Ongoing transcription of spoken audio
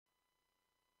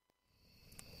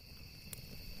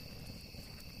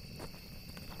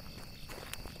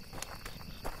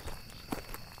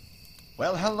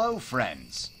Well, hello,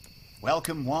 friends.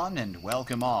 Welcome one and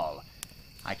welcome all.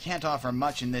 I can't offer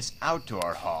much in this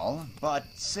outdoor hall, but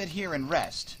sit here and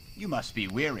rest. You must be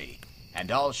weary, and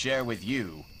I'll share with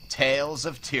you Tales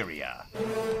of Tyria.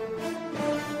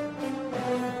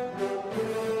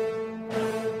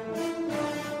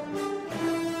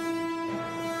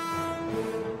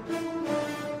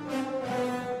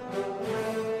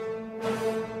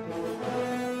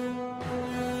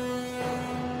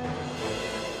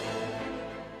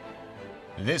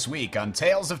 This week on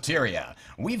Tales of Tyria,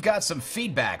 we've got some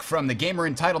feedback from the gamer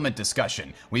entitlement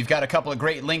discussion. We've got a couple of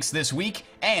great links this week,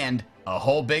 and a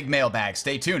whole big mailbag.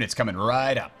 Stay tuned, it's coming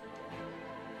right up.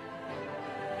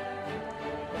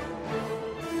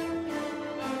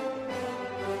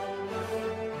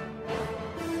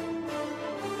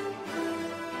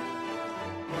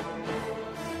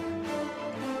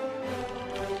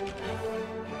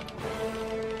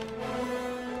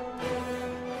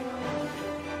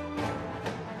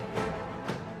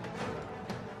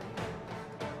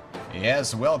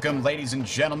 Yes, welcome, ladies and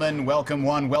gentlemen. Welcome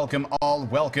one, welcome all,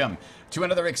 welcome to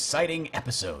another exciting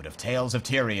episode of Tales of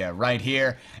Tyria right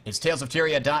here. It's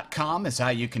talesoftyria.com is how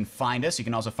you can find us. You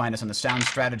can also find us on the Sound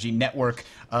Strategy Network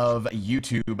of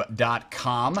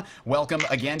youtube.com. Welcome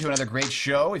again to another great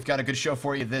show. We've got a good show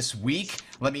for you this week.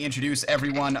 Let me introduce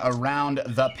everyone around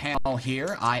the panel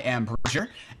here. I am Bridger,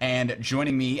 and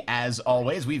joining me, as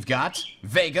always, we've got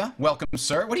Vega. Welcome,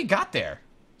 sir. What do you got there?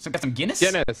 So got some Guinness?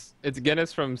 Guinness. It's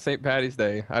Guinness from St. Patty's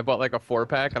Day. I bought like a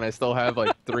 4-pack and I still have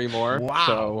like 3 more.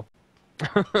 Wow.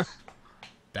 So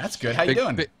that's good. How you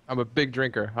doing? I'm a big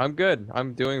drinker. I'm good.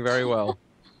 I'm doing very well.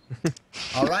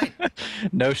 All right.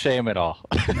 No shame at all.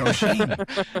 No shame.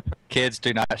 Kids,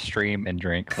 do not stream and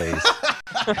drink, please.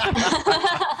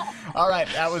 All right.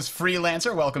 That was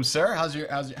Freelancer. Welcome, sir. How's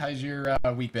your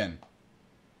week been?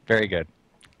 Very good.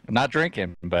 I'm not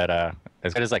drinking, but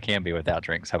as good as I can be without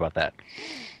drinks. How about that?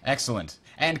 Excellent.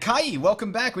 And Kai,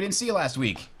 welcome back. We didn't see you last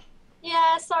week.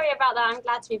 Yeah, sorry about that. I'm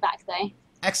glad to be back, though.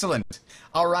 Excellent.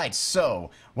 All right, so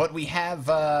what we have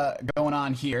going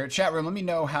on here, chat room, let me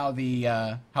know how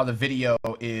the video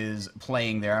is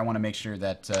playing there. I want to make sure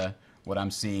that what I'm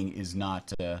seeing is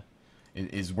not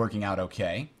is working out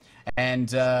okay.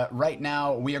 And right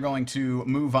now, we are going to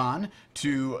move on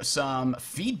to some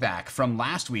feedback from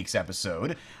last week's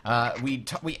episode. We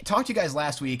talked to you guys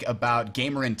last week about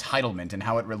gamer entitlement and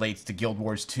how it relates to Guild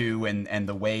Wars 2 and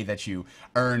the way that you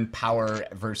earn power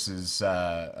versus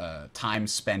time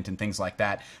spent and things like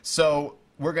that. So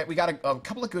we got a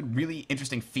couple of good, really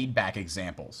interesting feedback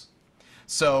examples.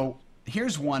 So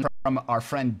here's one from our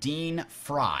friend Dean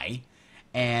Fry,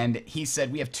 and he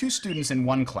said, we have 2 students in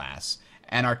one class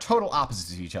and are total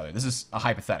opposites of each other. This is a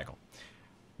hypothetical.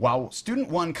 While student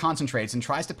 1 concentrates and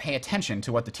tries to pay attention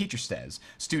to what the teacher says,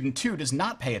 student 2 does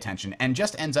not pay attention and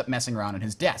just ends up messing around on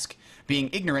his desk, being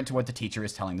ignorant to what the teacher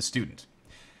is telling the student.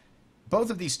 Both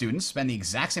of these students spend the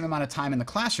exact same amount of time in the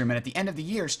classroom, and at the end of the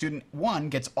year, student 1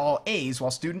 gets all A's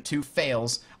while student 2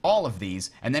 fails all of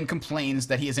these and then complains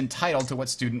that he is entitled to what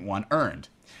student 1 earned.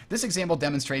 This example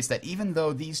demonstrates that even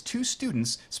though these 2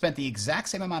 students spent the exact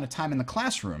same amount of time in the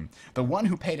classroom, the one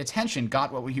who paid attention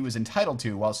got what he was entitled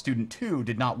to, while student 2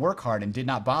 did not work hard and did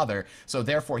not bother, so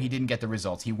therefore he didn't get the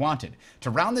results he wanted. To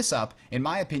round this up, in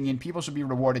my opinion, people should be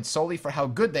rewarded solely for how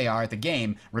good they are at the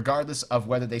game, regardless of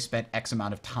whether they spent X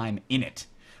amount of time in it.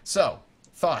 So,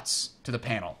 thoughts to the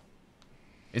panel.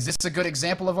 Is this a good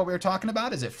example of what we were talking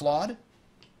about? Is it flawed?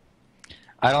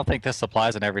 I don't think this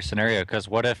applies in every scenario, because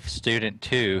what if student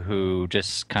 2, who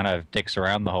just kind of dicks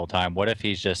around the whole time, what if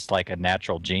he's just like a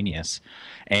natural genius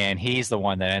and he's the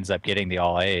one that ends up getting the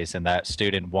all A's, and that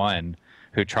student 1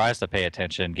 who tries to pay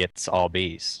attention gets all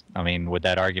B's? I mean, would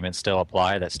that argument still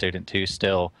apply, that student 2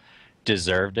 still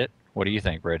deserved it? What do you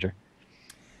think, Bridger?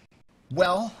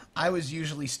 Well, I was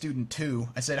usually student 2.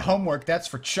 I said, homework, that's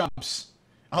for chumps.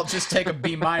 I'll just take a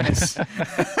B minus.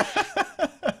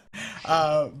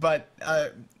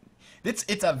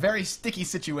 It's a very sticky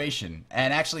situation,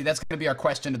 and actually that's going to be our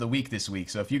question of the week this week.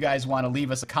 So if you guys want to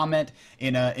leave us a comment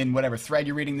in whatever thread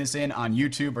you're reading this in on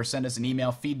YouTube, or send us an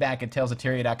email,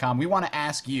 feedback@talesoftyria.com, we want to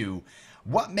ask you,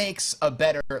 what makes a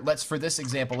better, for this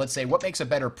example, let's say, what makes a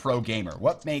better pro gamer?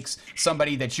 What makes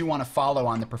somebody that you want to follow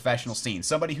on the professional scene?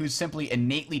 Somebody who's simply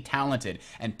innately talented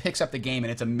and picks up the game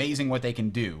and it's amazing what they can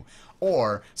do.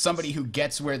 Or somebody who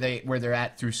gets where they're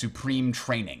at through supreme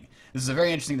training. This is a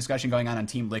very interesting discussion going on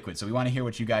Team Liquid, so we want to hear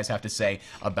what you guys have to say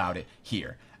about it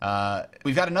here.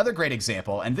 We've got another great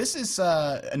example, and this is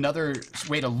another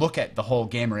way to look at the whole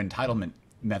gamer entitlement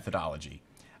methodology.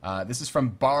 This is from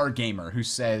Bar Gamer, who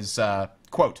says,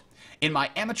 quote, "In my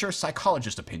amateur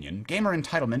psychologist opinion, gamer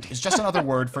entitlement is just another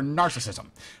word for narcissism.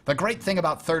 The great thing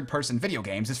about third-person video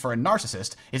games is for a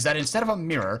narcissist is that instead of a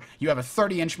mirror, you have a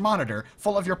 30-inch monitor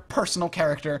full of your personal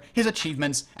character, his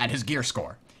achievements, and his gear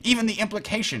score. Even the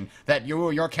implication that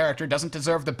your character doesn't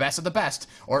deserve the best of the best,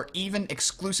 or even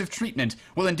exclusive treatment,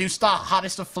 will induce the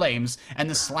hottest of flames and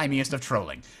the slimiest of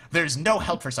trolling. There's no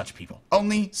help for such people.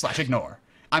 Only/ignore.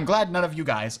 I'm glad none of you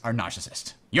guys are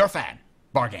narcissists. Your fan,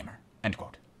 Bar Gamer." End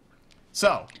quote.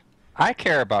 So, I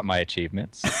care about my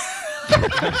achievements. I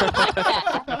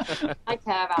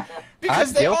care about them. because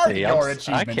I'm they are guilty. your I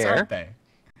achievements, care. aren't they?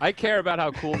 I care about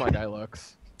how cool my guy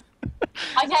looks.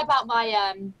 I care about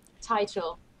my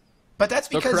title. But that's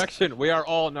So because correction, we are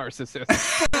all narcissists.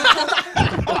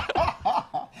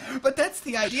 But that's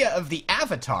the idea of the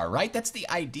avatar, right? That's the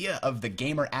idea of the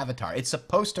gamer avatar. It's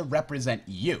supposed to represent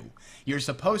you. You're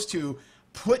supposed to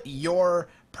put your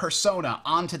persona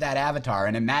onto that avatar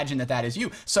and imagine that that is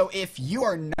you. So if you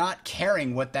are not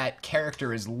caring what that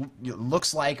character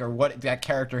looks like or what that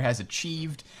character has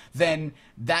achieved, then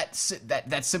that's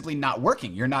simply not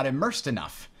working. You're not immersed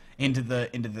enough into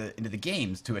the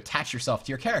games to attach yourself to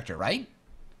your character, right?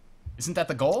 Isn't that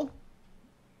the goal?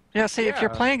 Yeah, see, if you're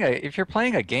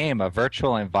playing a game, a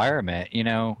virtual environment, you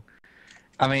know,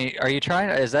 I mean, are you trying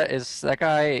to, is that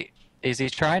guy, is he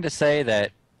trying to say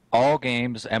that all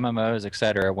games, MMOs,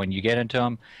 etc., when you get into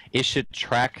them, it should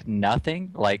track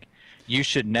nothing? Like, you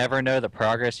should never know the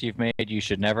progress you've made. You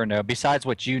should never know, besides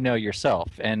what you know yourself.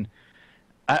 And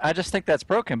I just think that's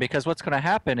broken, because what's going to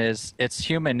happen is it's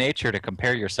human nature to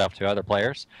compare yourself to other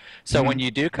players. So when you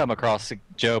do come across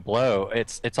Joe Blow,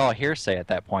 it's all hearsay at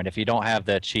that point if you don't have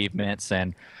the achievements.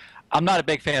 And I'm not a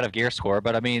big fan of gear score,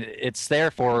 but I mean, it's there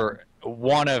for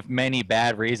one of many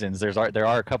bad reasons. There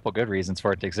are a couple good reasons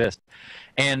for it to exist,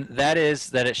 and that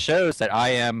is that it shows that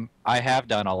I have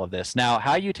done all of this. Now,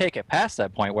 how you take it past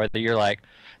that point, whether you're like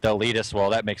the elitist, well,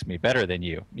 that makes me better than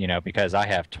you, you know, because I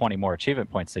have 20 more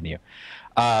achievement points than you.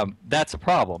 That's a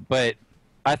problem. But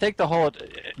I think the whole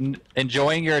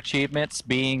enjoying your achievements,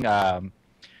 being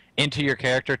into your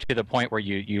character to the point where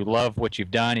you love what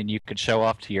you've done and you could show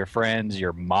off to your friends,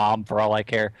 your mom, for all I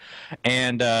care,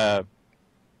 and I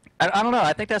don't know.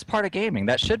 I think that's part of gaming.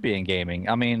 That should be in gaming.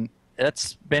 I mean,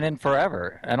 that's been in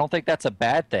forever. I don't think that's a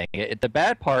bad thing. The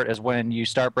bad part is when you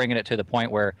start bringing it to the point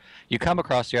where you come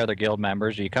across your other guild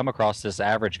members, or you come across this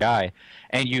average guy,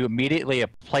 and you immediately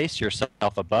place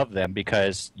yourself above them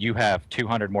because you have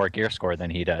 200 more gear score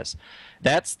than he does.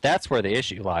 That's where the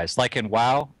issue lies. Like in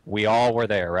WoW, we all were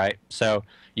there, right? So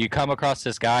you come across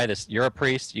this guy, you're a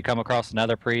priest, you come across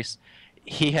another priest,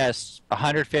 he has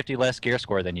 150 less gear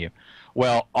score than you.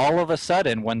 Well, all of a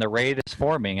sudden, when the raid is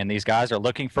forming and these guys are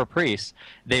looking for priests,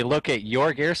 they look at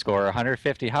your gear score,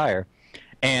 150 higher,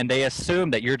 and they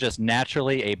assume that you're just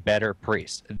naturally a better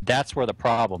priest. That's where the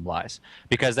problem lies.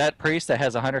 Because that priest that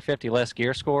has 150 less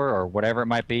gear score, or whatever it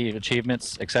might be,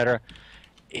 achievements, etc.,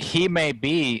 he may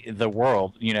be the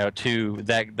world, you know, to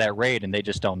that raid, and they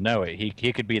just don't know it.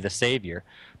 He could be the savior.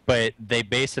 But they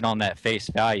base it on that face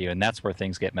value, and that's where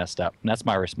things get messed up. And that's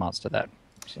my response to that.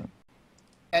 So.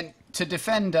 And to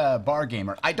defend Bar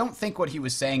Gamer, I don't think what he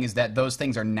was saying is that those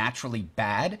things are naturally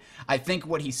bad. I think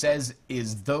what he says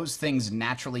is those things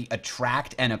naturally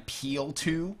attract and appeal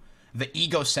to the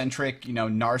egocentric, you know,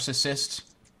 narcissist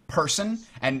person.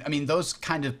 And I mean, those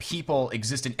kind of people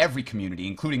exist in every community,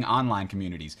 including online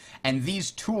communities. And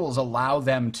these tools allow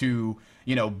them to,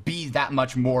 you know, be that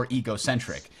much more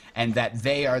egocentric. And that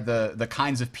they are the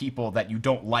kinds of people that you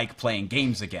don't like playing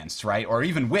games against, right? Or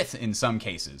even with in some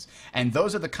cases. And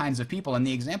those are the kinds of people. And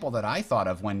the example that I thought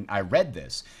of when I read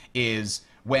this is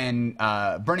when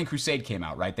Burning Crusade came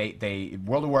out, right? They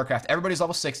World of Warcraft, everybody's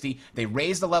level 60. They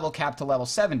raised the level cap to level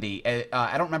 70.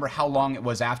 I don't remember how long it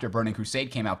was after Burning Crusade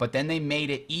came out, but then they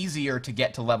made it easier to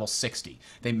get to level 60.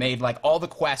 They made like all the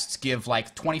quests give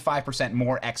like 25%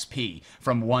 more XP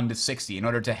from 1 to 60 in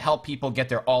order to help people get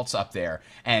their alts up there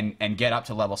and get up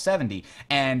to level 70.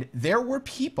 And there were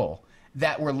people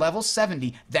that were level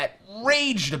 70 that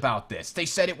raged about this. They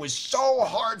said it was so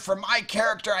hard for my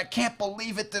character. I can't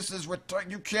believe it. This is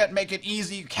you can't make it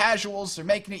easy. Casuals are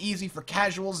making it easy for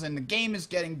casuals, and the game is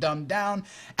getting dumbed down.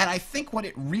 And I think what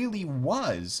it really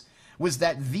was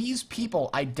that these people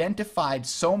identified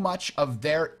so much of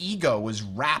their ego was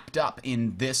wrapped up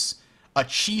in this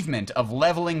achievement of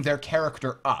leveling their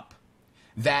character up,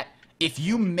 that if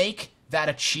you make that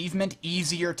achievement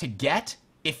easier to get,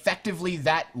 effectively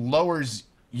that lowers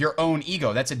your own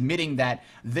ego. That's admitting that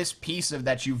this piece of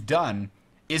that you've done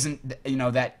isn't, you know,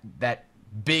 that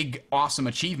big awesome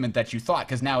achievement that you thought,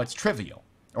 because now it's trivial.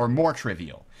 or more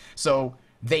trivial. So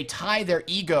they tie their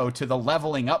ego to the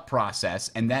leveling up process,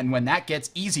 and then when that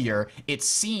gets easier, it's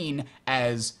seen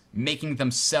as making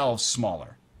themselves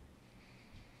smaller.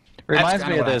 Reminds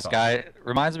me of those guys.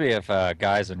 Reminds me of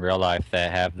guys in real life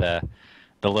that have the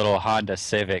little Honda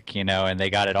Civic, you know, and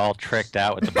they got it all tricked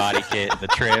out with the body kit, and the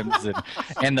trims,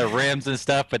 and the rims and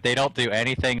stuff, but they don't do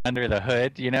anything under the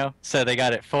hood, you know. So they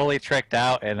got it fully tricked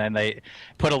out, and then they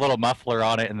put a little muffler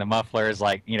on it, and the muffler is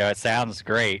like, you know, it sounds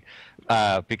great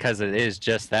because it is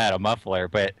just that, a muffler,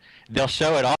 but they'll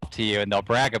show it off to you and they'll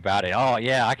brag about it. Oh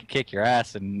yeah, I can kick your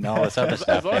ass and all this other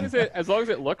stuff. As long as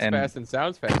it looks fast and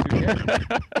sounds fast, who cares?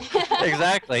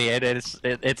 Exactly. It's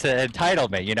an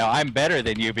entitlement. You know, I'm better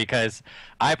than you because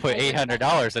I put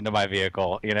 $800 into my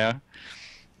vehicle. You know.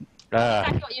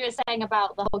 Exactly what you were saying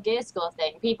about the whole gear score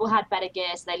thing. People had better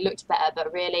gear, so they looked better,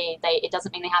 but really, it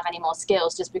doesn't mean they have any more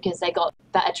skills just because they got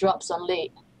better drops on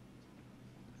loot.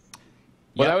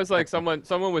 Well, that was like someone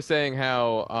was saying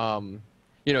how.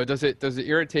 You know, does it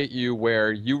irritate you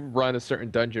where you run a certain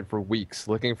dungeon for weeks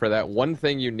looking for that one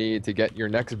thing you need to get your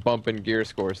next bump in gear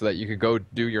score so that you could go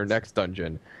do your next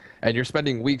dungeon, and you're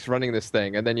spending weeks running this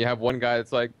thing, and then you have one guy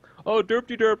that's like, oh,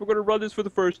 derp-de-derp, I'm going to run this for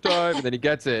the first time, and then he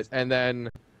gets it, and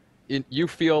then you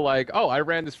feel like, oh, I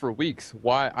ran this for weeks.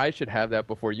 Why I should have that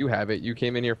before you have it? You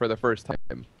came in here for the first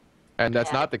time, and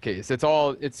that's not the case. It's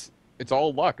all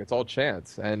luck. It's all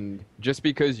chance, and just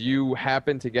because you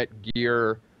happen to get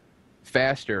gear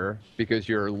faster because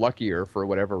you're luckier for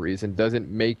whatever reason doesn't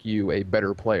make you a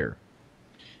better player.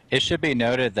 It should be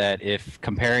noted that if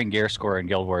comparing gear score in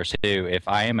Guild Wars 2, if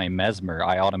I am a Mesmer,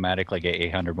 I automatically get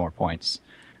 800 more points.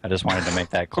 I just wanted to make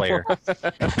that clear.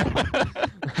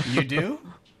 You do?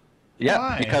 Yeah,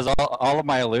 Why? because all of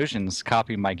my illusions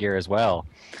copy my gear as well.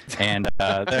 And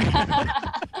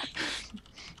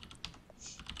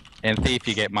in Thief,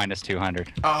 you get minus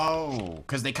 200. Oh,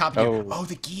 because they copy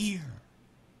the gear.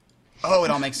 Oh,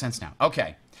 it all makes sense now.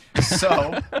 Okay.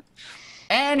 So,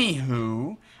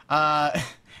 anywho,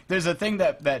 there's a thing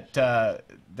that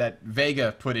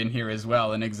Vega put in here as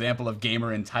well, an example of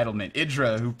gamer entitlement.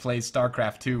 Idra, who plays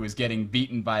StarCraft 2, is getting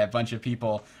beaten by a bunch of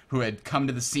people who had come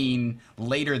to the scene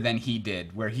later than he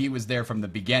did, where he was there from the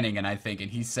beginning, and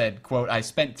he said, quote, I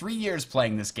spent 3 years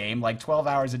playing this game, like 12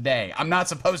 hours a day. I'm not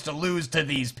supposed to lose to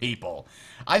these people.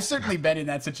 I've certainly been in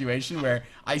that situation where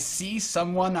I see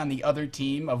someone on the other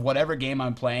team of whatever game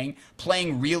I'm playing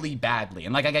really badly,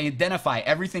 and like I can identify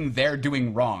everything they're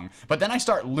doing wrong, but then I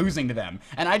start losing to them,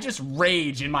 and I just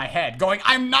rage in my head, going,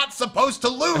 I'm not supposed to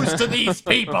lose to these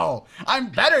people! I'm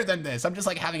better than this! I'm just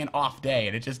like having an off day,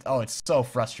 and it's so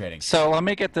frustrating. So let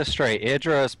me get this straight.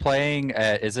 Idra is playing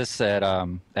is this at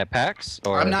PAX?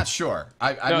 Or? I'm not sure.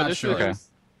 I'm not sure. Okay.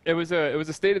 It was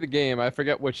a state of the game. I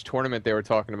forget which tournament they were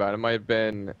talking about. It might have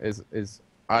been is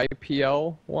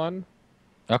IPL one.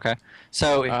 Okay.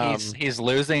 So he's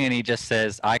losing, and he just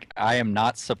says, "I am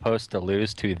not supposed to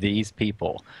lose to these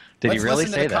people." Did he really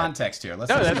say that? Let's listen to the context here. No,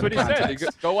 that's what he said.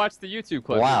 Go watch the YouTube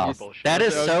clip. Wow, that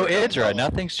is so Idra.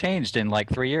 Nothing's changed in like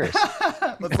 3 years.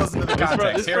 Let's listen to the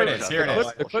context. Here it is.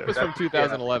 The clip was from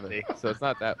 2011, so it's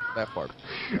not that far.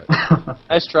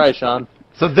 Nice try, Sean.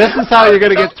 So this is how you're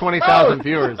going to get 20,000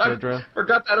 viewers, Idra.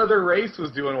 Forgot that other race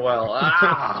was doing well.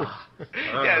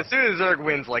 Yeah, as soon as Zerg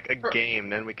wins like a game,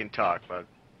 then we can talk. But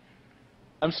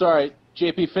I'm sorry,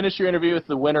 JP. Finish your interview with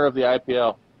the winner of the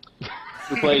IPL.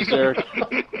 Who plays Zerg?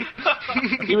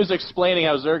 He was explaining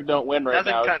how Zerg don't win right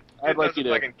now. I'd like you to.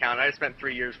 It doesn't fucking count. I spent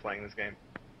 3 years playing this game,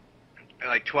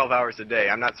 like 12 hours a day.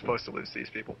 I'm not supposed to lose to these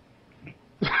people.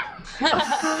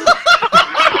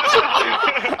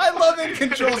 I love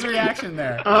InControl's reaction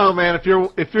there. Oh man, if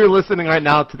you're listening right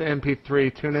now to the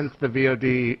MP3, tune into the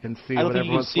VOD and see I don't what think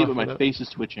you can everyone's see, but my face is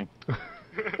twitching.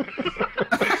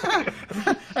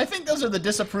 I think those are the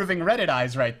disapproving Reddit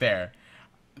eyes right there.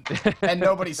 And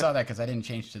nobody saw that because I didn't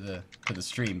change to the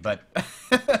stream, but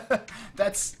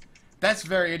that's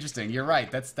very interesting. You're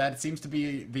right. That seems to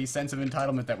be the sense of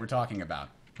entitlement that we're talking about.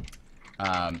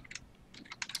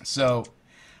 So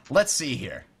let's see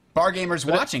here. Bar Gamer's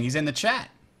watching. He's in the chat.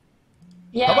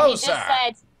 Yeah, Hello, he just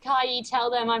said, Kai,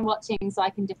 tell them I'm watching so I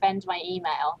can defend my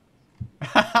email.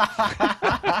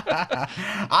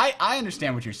 I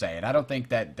understand what you're saying. I don't think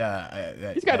that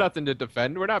he's got nothing to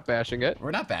defend. We're not bashing it.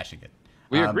 We're not bashing it.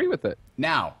 We agree with it.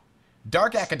 Now,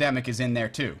 Dark Academic is in there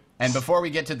too. And before we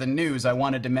get to the news, I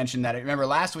wanted to mention that, remember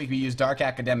last week we used Dark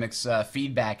Academic's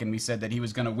feedback and we said that he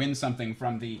was going to win something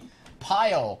from the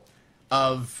pile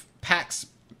of PAX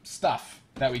stuff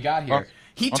that we got here.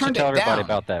 He turned it down. Tell everybody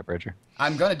about that, Bridger.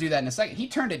 I'm going to do that in a second. He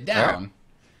turned it down,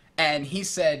 and he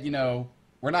said,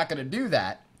 we're not going to do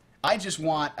that I just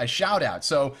want a shout out.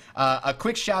 So a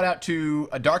quick shout out to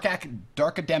a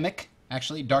Darkademic,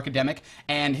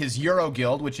 and his Euro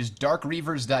Guild, which is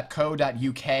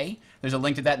darkreavers.co.uk. There's a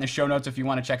link to that in the show notes if you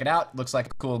want to check it out. Looks like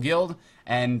a cool guild.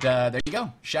 And there you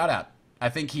go. Shout out. I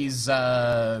think he's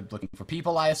looking for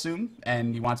people, I assume,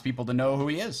 and he wants people to know who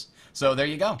he is. So there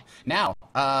you go. Now,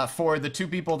 for the two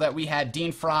people that we had,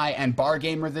 Dean Fry and Bar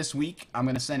Gamer this week, I'm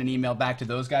going to send an email back to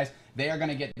those guys. They are going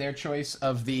to get their choice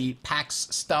of the PAX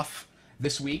stuff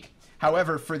this week.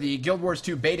 However, for the Guild Wars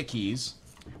 2 beta keys,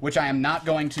 which I am not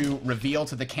going to reveal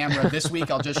to the camera this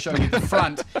week, I'll just show you the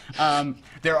front.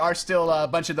 There are still a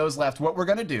bunch of those left. What we're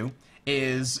going to do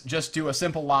is just do a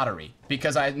simple lottery,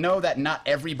 because I know that not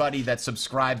everybody that's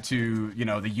subscribed to, you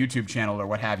know, the YouTube channel or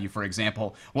what have you, for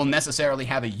example, will necessarily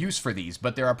have a use for these,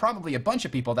 but there are probably a bunch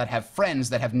of people that have friends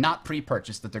that have not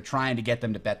pre-purchased that they're trying to get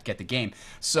them to get the game.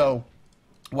 So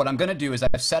what I'm going to do is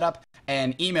I've set up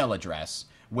an email address,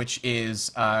 which is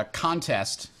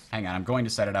contest. Hang on, I'm going to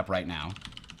set it up right now.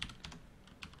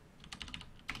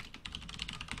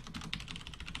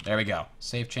 There we go.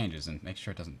 Save changes and make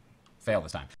sure it doesn't fail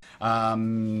this time.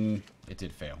 It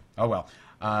did fail. Oh, well.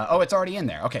 Oh, it's already in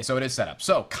there. Okay, so it is set up.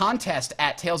 So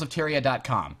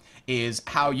contest@talesoftyria.com is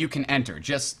how you can enter.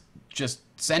 Just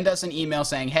send us an email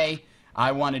saying, hey,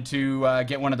 I wanted to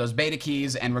get one of those beta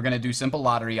keys, and we're going to do simple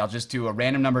lottery. I'll just do a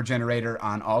random number generator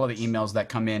on all of the emails that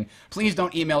come in. Please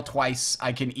don't email twice.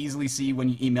 I can easily see when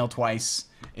you email twice.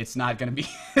 It's not going to be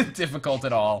difficult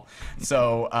at all.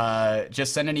 So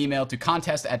just send an email to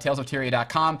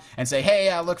contest@talesoftyria.com and say,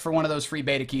 hey, look for one of those free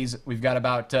beta keys. We've got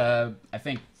about, I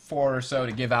think, 4 or so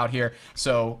to give out here.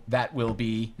 So that will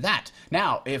be that.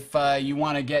 Now, if you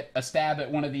want to get a stab at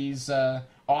one of these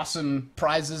awesome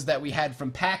prizes that we had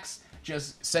from PAX,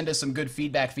 just send us some good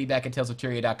feedback at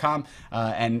talesoftyria.com,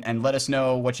 and let us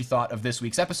know what you thought of this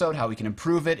week's episode, how we can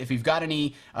improve it. If you've got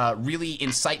any really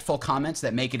insightful comments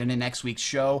that make it into next week's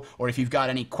show, or if you've got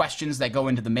any questions that go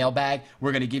into the mailbag,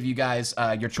 we're going to give you guys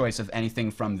your choice of anything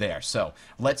from there. So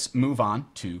let's move on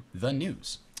to the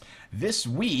news. This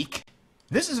week,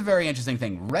 this is a very interesting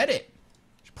thing. Reddit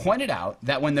pointed out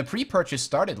that when the pre-purchase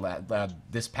started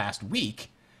this past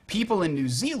week, people in New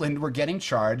Zealand were getting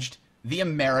charged the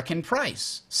American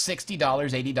price, $60,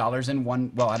 $80 in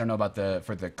one. Well, I don't know about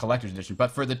for the collector's edition, but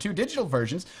for the 2 digital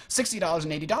versions, $60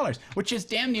 and $80, which is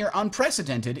damn near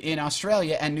unprecedented in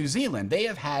Australia and New Zealand. They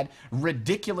have had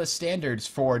ridiculous standards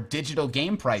for digital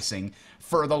game pricing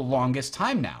for the longest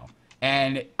time now.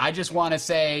 And I just want to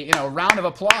say, you know, round of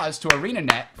applause to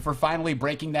ArenaNet for finally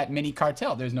breaking that mini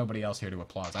cartel. There's nobody else here to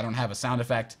applause. I don't have a sound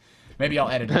effect. Maybe I'll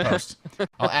edit in post.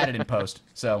 I'll add it in post.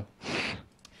 So,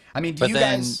 I mean, do you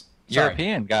guys?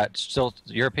 Europeans still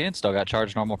got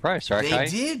charged normal price, right? They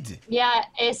did. Yeah,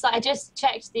 it's like I just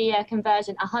checked the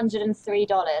conversion.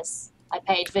 $103 I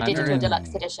paid for digital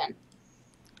deluxe edition.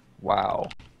 Wow.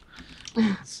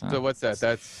 So what's that?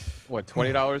 That's what,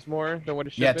 $20 more than what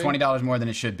it should be? Yeah, $20 more than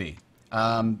it should be.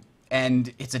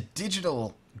 And it's a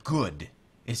digital good.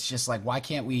 It's just like, why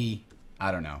can't we?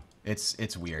 I don't know.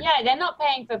 It's weird. Yeah, they're not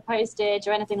paying for postage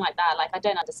or anything like that. Like, I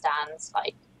don't understand.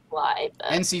 Like, why? But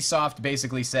NCSoft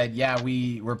basically said, yeah,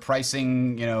 we're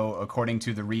pricing, you know, according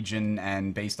to the region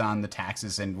and based on the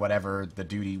taxes and whatever, the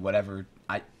duty, whatever.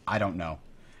 I don't know.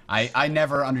 I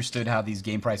never understood how these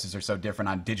game prices are so different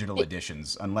on digital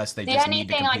editions unless they just need to compete.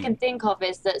 The only thing I can think of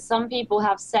is that some people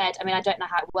have said, I mean, I don't know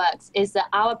how it works, is that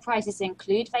our prices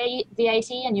include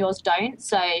VAT and yours don't.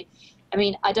 So, I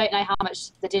mean, I don't know how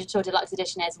much the digital deluxe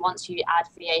edition is once you add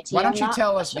VAT. Why don't you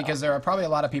tell us, because there are probably a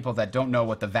lot of people that don't know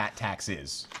what the VAT tax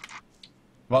is.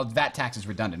 Well, VAT tax is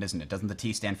redundant, isn't it? Doesn't the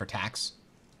T stand for tax?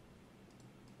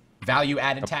 Value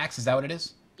added tax, is that what it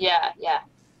is? Yeah, yeah.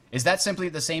 Is that simply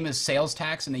the same as sales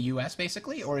tax in the U.S.,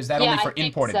 basically? Or is that only for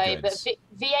imported goods? But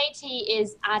VAT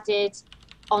is added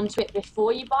onto it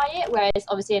before you buy it, whereas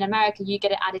obviously in America you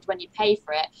get it added when you pay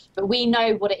for it. But we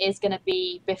know what it is going to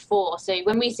be before. So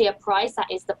when we see a price, that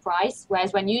is the price.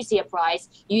 Whereas when you see a price,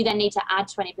 you then need to add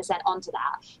 20% onto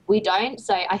that. We don't.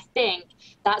 So I think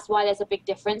that's why there's a big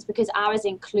difference, because ours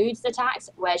includes the tax,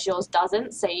 whereas yours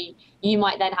doesn't. So you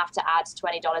might then have to add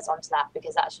 $20 onto that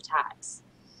because that's your tax.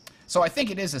 So I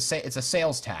think it's a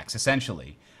sales tax,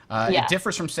 essentially. It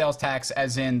differs from sales tax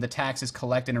as in the tax is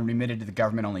collected and remitted to the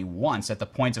government only once at the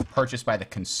point of purchase by the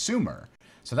consumer.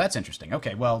 So that's interesting.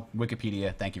 Okay, well,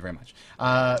 Wikipedia, thank you very much.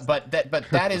 But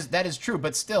that is true.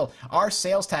 But still, our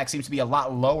sales tax seems to be a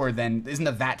lot lower than, isn't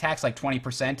the VAT tax like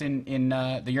 20% in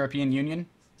the European Union?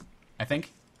 I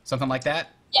think something like that.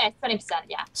 Yeah, 20%.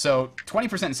 Yeah. So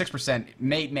 20% and 6%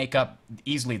 may make up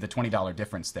easily the $20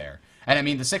 difference there. And I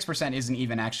mean, the 6% isn't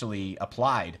even actually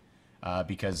applied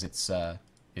because it's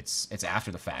It's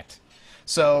after the fact.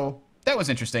 So that was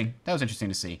interesting. That was interesting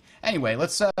to see. Anyway,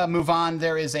 let's move on.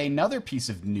 There is another piece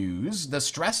of news. The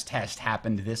stress test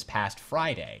happened this past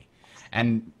Friday.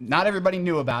 And not everybody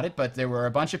knew about it, but there were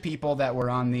a bunch of people that were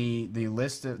on the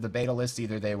list, the beta list.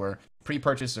 Either they were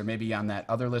pre-purchase or maybe on that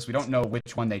other list. We don't know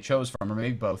which one they chose from, or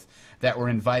maybe both, that were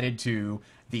invited to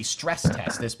the stress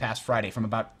test this past Friday from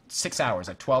about 6 hours,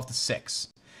 like 12 to 6.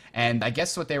 And I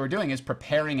guess what they were doing is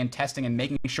preparing and testing and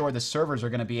making sure the servers are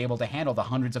going to be able to handle the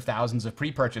hundreds of thousands of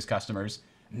pre-purchase customers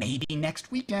maybe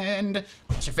next weekend.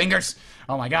 Cross your fingers.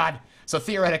 Oh my God. So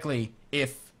theoretically,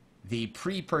 if the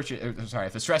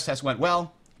if the stress test went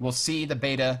well, we'll see the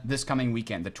beta this coming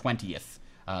weekend, the 20th,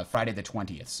 Friday the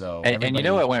 20th. So and you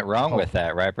know what went wrong with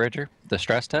that, right, Bridger? The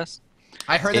stress test?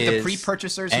 I heard that the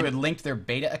pre-purchasers who had linked their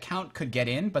beta account could get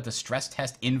in, but the stress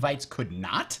test invites could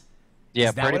not?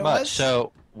 Yeah, pretty much.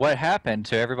 So what happened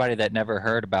to everybody that never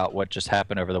heard about what just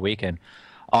happened over the weekend?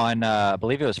 On, I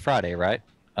believe it was Friday, right?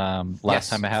 Last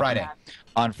time it happened. Friday.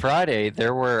 On Friday,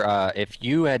 there were, if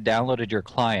you had downloaded your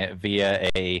client via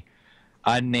a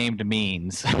unnamed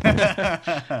means,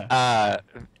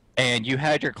 and you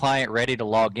had your client ready to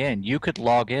log in, you could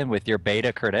log in with your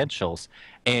beta credentials,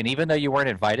 and even though you weren't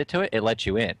invited to it, it let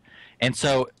you in. And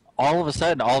so all of a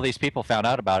sudden, all these people found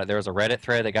out about it. There was a Reddit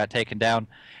thread that got taken down,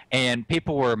 and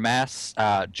people were mass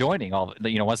joining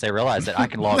once they realized that I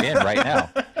can log in right now.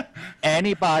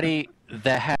 Anybody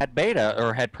that had beta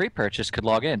or had pre-purchase could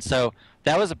log in. So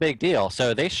that was a big deal.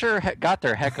 So they sure got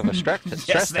their heck of a stress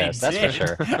test, that's for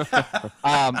sure.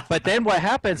 But then what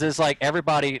happens is, like,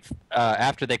 everybody,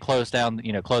 after they closed down,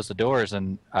 closed the doors,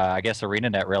 and I guess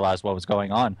ArenaNet realized what was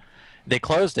going on, they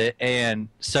closed it, and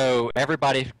so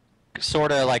everybody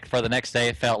sort of, like, for the next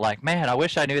day felt like, man, I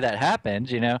wish I knew that happened,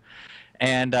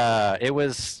 and it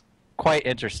was quite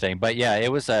interesting. But yeah, it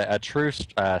was a true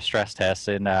stress test,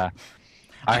 and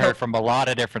I heard from a lot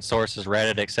of different sources,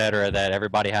 Reddit, etc., that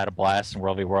everybody had a blast in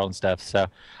World v. World and stuff. So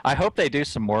I hope they do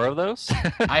some more of those.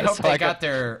 I hope they got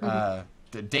their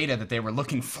the data that they were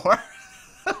looking for.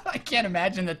 I can't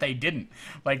imagine that they didn't.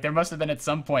 Like, there must have been at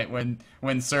some point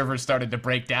when servers started to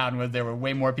break down, when there were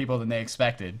way more people than they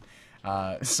expected.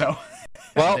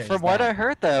 Well, from what I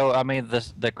heard, though, I mean,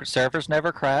 the servers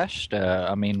never crashed.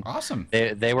 I mean, awesome.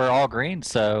 They were all green.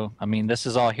 So, I mean, this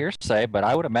is all hearsay, but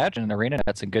I would imagine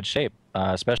ArenaNet's in good shape,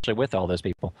 especially with all those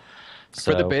people.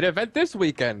 So, for the beta event this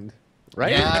weekend,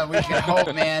 right? Yeah, we can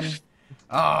hope, man.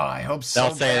 Oh, I hope so.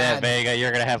 They'll say that, Vega.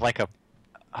 You're gonna have like a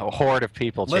horde of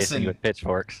people chasing you with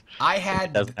pitchforks. I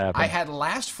had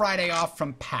last Friday off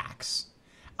from PAX.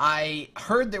 I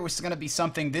heard there was going to be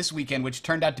something this weekend, which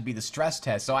turned out to be the stress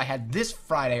test. So I had this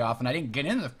Friday off, and I didn't get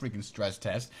into the freaking stress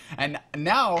test. And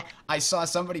now I saw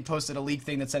somebody posted a leak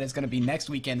thing that said it's going to be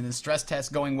next weekend, and the stress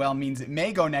test going well means it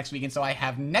may go next weekend. So I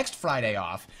have next Friday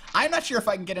off. I'm not sure if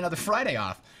I can get another Friday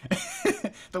off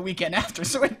the weekend after.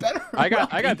 So it better. I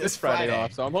got this Friday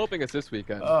off, so I'm hoping it's this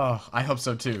weekend. Oh, I hope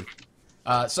so too.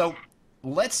 So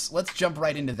let's jump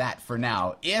right into that for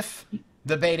now. If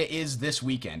the beta is this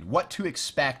weekend, what to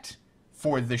expect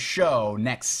for the show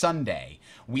next Sunday.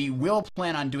 We will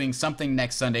plan on doing something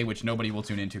next Sunday, which nobody will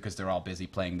tune into because they're all busy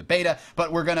playing the beta.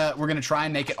 But we're gonna try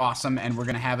and make it awesome, and we're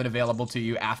gonna have it available to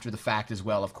you after the fact as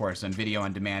well, of course, on video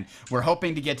on demand. We're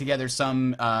hoping to get together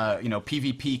some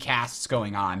PvP casts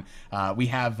going on. We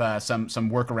have some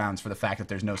workarounds for the fact that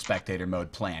there's no spectator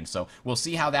mode planned. So we'll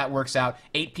see how that works out.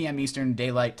 8 p.m. Eastern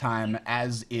Daylight Time,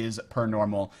 as is per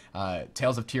normal.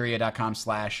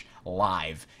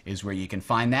 talesoftyria.com/live is where you can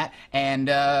find that. And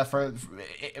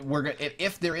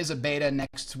if there is a beta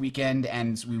next weekend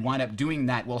and we wind up doing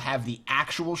that, we'll have the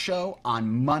actual show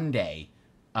on Monday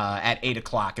at 8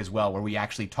 o'clock as well, where we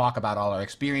actually talk about all our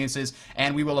experiences.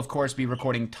 And we will, of course, be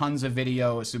recording tons of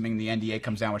video, assuming the NDA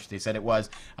comes down, which they said it was.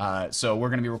 So we're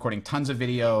going to be recording tons of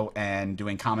video and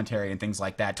doing commentary and things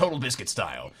like that, Total Biscuit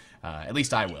style. At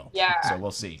least I will. Yeah. So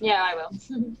we'll see. Yeah, I will.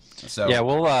 So yeah,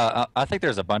 well, I think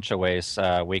there's a bunch of ways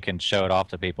we can show it off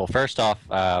to people. First off,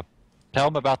 tell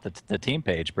them about the team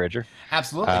page, Bridger.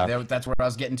 Absolutely, that's where I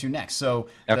was getting to next. So,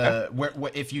 Okay.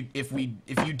 if you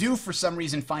do for some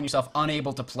reason find yourself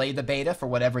unable to play the beta for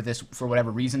whatever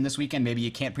reason this weekend, maybe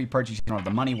you can't pre-purchase, you don't have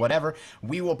the money, whatever,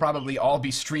 we will probably all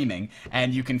be streaming,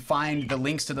 and you can find the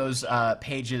links to those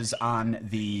pages on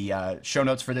the show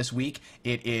notes for this week.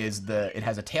 It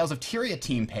has a Tales of Tyria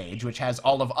team page, which has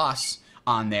all of us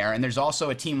on there, and there's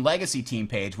also a Team Legacy team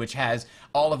page, which has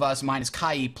all of us minus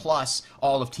Kai plus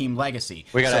all of Team Legacy.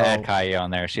 We gotta add Kai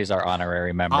on there. She's our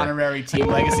honorary member. Honorary Team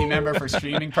Legacy member for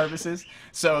streaming purposes.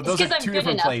 So those are two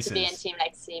different places. I'm good enough to be in Team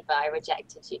Legacy, but I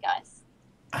rejected you guys.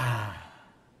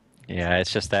 Yeah,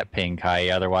 it's just that ping, Kai.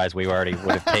 Otherwise, we already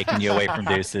would have taken you away from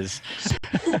Deuces.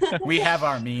 We have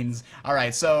our means. All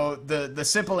right, so the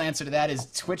simple answer to that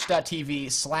is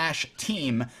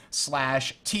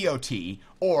twitch.tv/team/TOT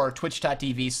or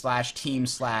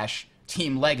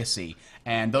twitch.tv/team/Team Legacy.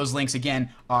 And those links, again,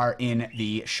 are in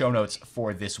the show notes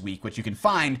for this week, which you can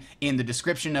find in the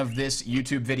description of this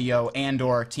YouTube video and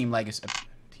or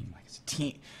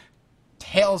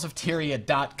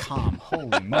talesoftyria.com.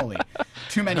 Holy moly.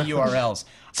 Too many URLs.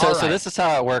 So this is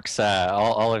how it works,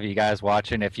 all of you guys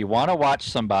watching. If you want to watch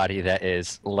somebody that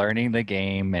is learning the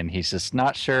game and he's just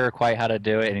not sure quite how to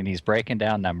do it and he's breaking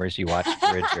down numbers, you watch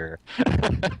Bridger.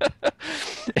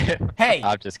 Hey,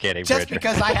 I'm just kidding, just Bridger.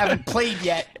 because I haven't played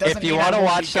yet doesn't If you mean want I to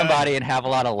won't watch be good. somebody and have a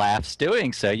lot of laughs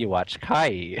doing so, you watch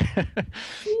Kai.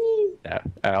 No,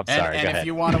 I'm sorry, and go if ahead.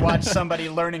 you want to watch somebody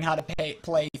learning how to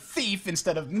play Thief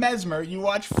instead of Mesmer, you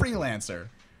watch Freelancer.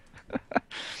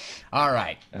 All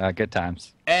right. Good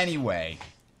times. Anyway,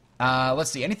 let's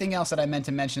see. Anything else that I meant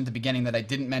to mention at the beginning that I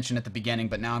didn't mention at the beginning,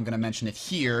 but now I'm going to mention it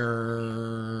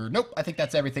here? Nope. I think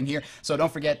that's everything here. So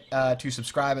don't forget to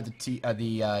subscribe at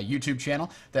the YouTube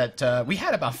channel. That we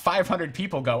had about 500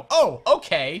 people go, oh,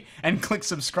 okay, and click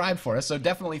subscribe for us. So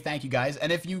definitely thank you guys. And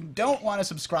if you don't want to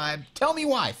subscribe, tell me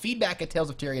why.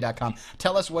 Feedback@talesoftyria.com.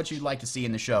 Tell us what you'd like to see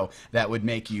in the show that would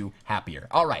make you happier.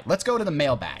 All right, let's go to the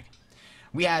mailbag.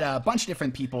 We had a bunch of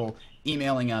different people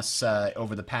emailing us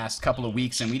over the past couple of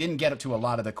weeks, and we didn't get to a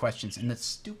lot of the questions, and the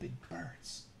stupid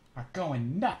birds are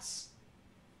going nuts.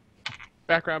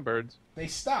 Background birds. They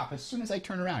stop as soon as I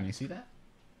turn around. You see that?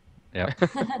 Yep.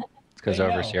 It's because They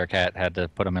know. Overseer Cat had to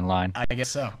put them in line. I guess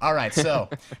so. All right, so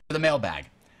for the mailbag.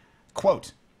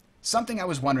 Quote, something I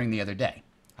was wondering the other day.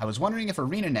 I was wondering if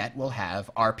ArenaNet will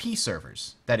have RP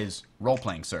servers, that is,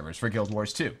 role-playing servers for Guild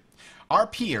Wars 2. Our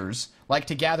peers like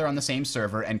to gather on the same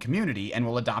server and community and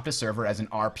will adopt a server as an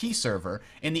RP server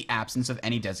in the absence of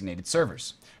any designated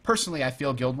servers. Personally, I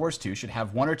feel Guild Wars 2 should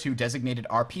have 1 or 2 designated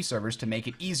RP servers to make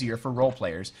it easier for role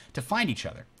players to find each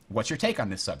other. What's your take on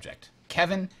this subject?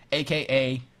 Kevin,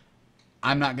 a.k.a.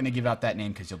 I'm not going to give out that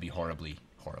name because you'll be horribly,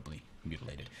 horribly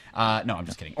mutilated. No, I'm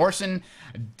just kidding. Orson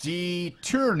Di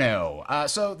Turno.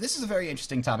 So this is a very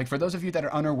interesting topic. For those of you that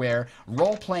are unaware,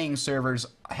 role-playing servers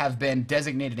have been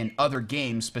designated in other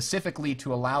games specifically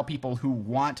to allow people who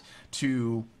want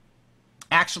to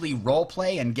actually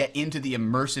role-play and get into the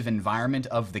immersive environment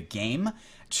of the game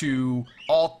to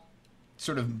all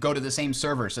sort of go to the same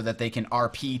server so that they can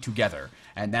RP together.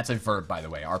 And that's a verb, by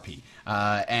the way, RP.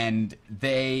 And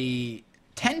they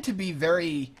tend to be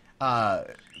very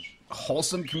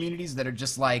wholesome communities that are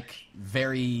just like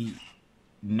very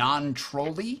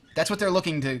non-trolly. That's what they're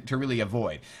looking to really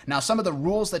avoid. Now, some of the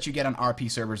rules that you get on RP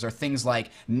servers are things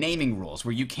like naming rules,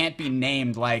 where you can't be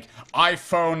named like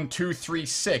iPhone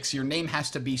 236. Your name has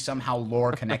to be somehow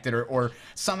lore connected or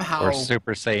somehow... Or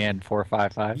Super Saiyan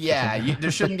 455. Yeah,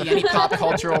 there shouldn't be any pop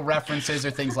cultural references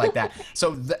or things like that.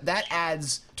 So that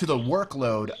adds to the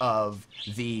workload of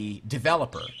the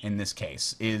developer, in this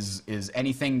case, is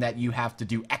anything that you have to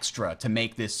do extra to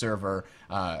make this server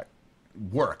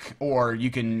work. Or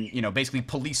you can, basically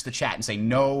police the chat and say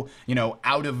no,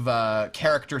 out of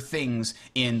character things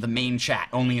in the main chat,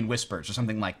 only in whispers or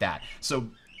something like that. So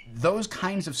those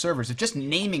kinds of servers, if just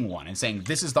naming one and saying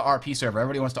this is the RP server,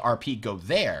 everybody wants to RP, go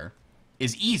there,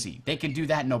 is easy. They can do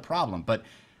that no problem. But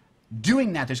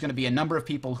doing that, there's going to be a number of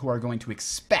people who are going to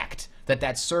expect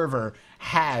that server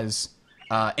has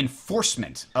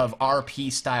enforcement of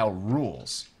RP style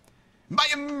rules. My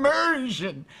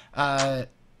immersion!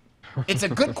 It's a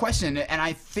good question, and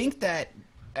I think that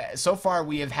so far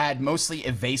we have had mostly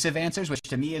evasive answers, which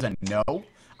to me is a no.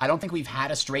 I don't think we've had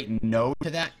a straight no to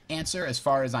that answer as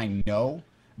far as I know,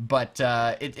 but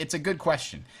it's a good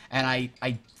question. And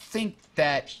I think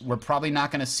that we're probably not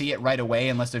going to see it right away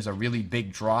unless there's a really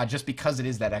big draw, just because it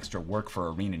is that extra work for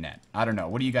ArenaNet. I don't know.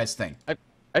 What do you guys think?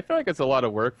 I feel like it's a lot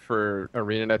of work for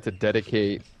ArenaNet to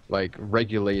dedicate, like,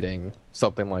 regulating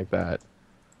something like that.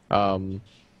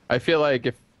 I feel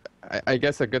like I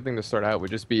guess a good thing to start out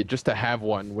would just be to have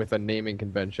one with a naming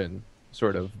convention,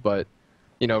 sort of. But,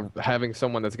 having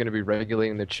someone that's going to be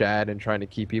regulating the chat and trying to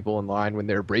keep people in line when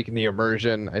they're breaking the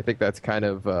immersion, I think that's kind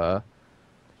of, I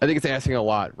think it's asking a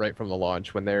lot right from the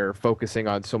launch when they're focusing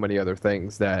on so many other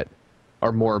things that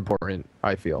are more important,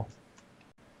 I feel.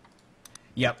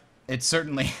 Yep. It's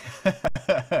certainly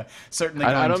certainly.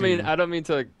 I don't mean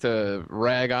to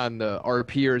rag on the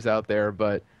RPers out there,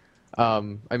 but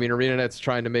ArenaNet's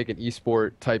trying to make an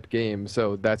esport type game,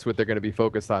 so that's what they're going to be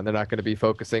focused on. They're not going to be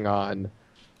focusing on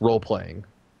role playing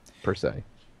per se.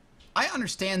 I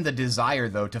understand the desire,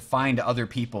 though, to find other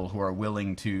people who are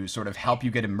willing to sort of help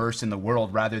you get immersed in the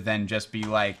world rather than just be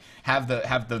like, have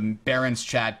the Barons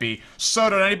chat be, so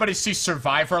did anybody see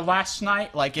Survivor last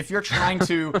night? Like, if you're trying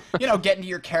to, you know, get into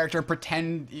your character and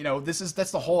pretend, you know,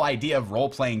 that's the whole idea of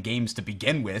role-playing games to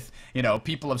begin with. You know,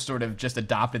 people have sort of just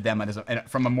adopted them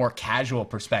from a more casual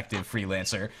perspective,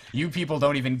 Freelancer. You people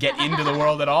don't even get into the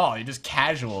world at all. You're just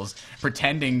casuals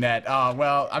pretending that, oh,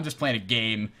 well, I'm just playing a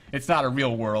game. It's not a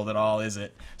real world at all, is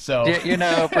it? So you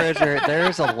know, Bridger,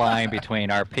 there's a line between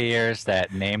our peers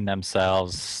that name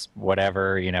themselves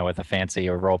whatever, you know, with a fancy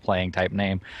or role-playing type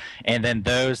name, and then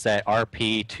those that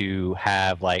RP to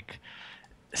have like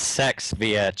sex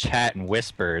via chat and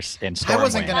whispers in Stormwind. I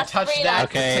wasn't going to touch that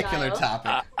particular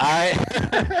topic.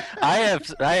 I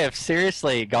have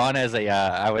seriously gone as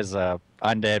I was a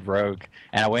undead rogue,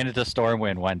 and I went into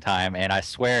Stormwind one time, and I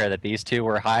swear that these two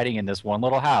were hiding in this one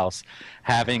little house,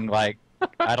 having like,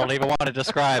 I don't even want to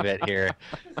describe it here,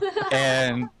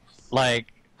 and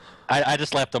like, I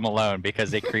just left them alone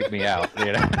because they creeped me out,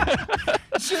 you know.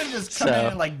 Should have just come in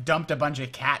and like dumped a bunch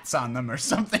of cats on them or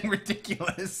something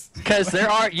ridiculous. Because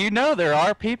there are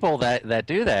people that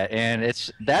do that, and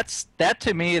that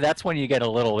to me, that's when you get a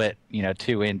little bit, you know,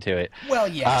 too into it. Well,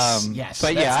 yes, yes.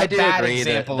 But yeah, I do agree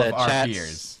that the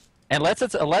chats,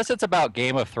 unless it's about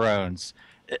Game of Thrones,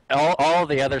 all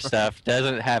the other stuff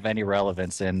doesn't have any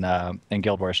relevance in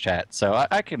Guild Wars chat. So I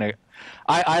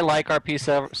like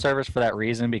RP servers for that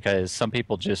reason, because some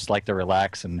people just like to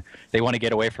relax and they want to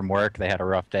get away from work. They had a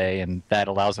rough day, and that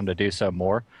allows them to do so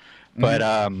more. But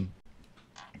I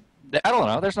don't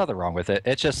know. There's nothing wrong with it.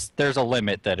 It's just there's a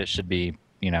limit that it should be,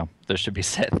 you know, there should be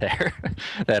set there.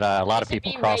 That a lot of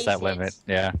people cross that limit.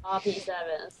 Yeah. RP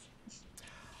servers.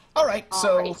 All right.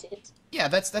 So yeah,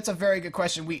 that's a very good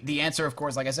question. The answer, of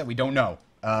course, like I said, we don't know.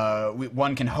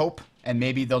 One can hope, and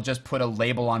maybe they'll just put a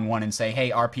label on one and say,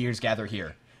 "Hey, RPers gather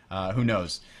here." Who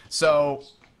knows? So,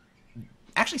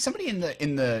 actually, somebody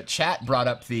in the chat brought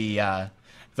up the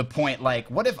point,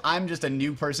 like, what if I'm just a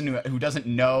new person who doesn't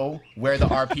know where the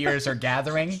RPers are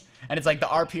gathering, and it's like the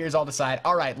RPers all decide,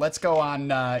 all right, let's go on,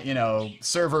 you know,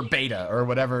 server beta or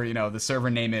whatever, you know, the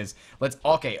server name is. The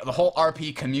whole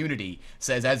RP community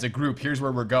says as a group, here's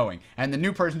where we're going, and the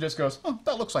new person just goes, oh,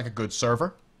 that looks like a good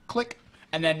server. Click.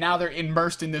 And then now they're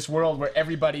immersed in this world where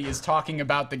everybody is talking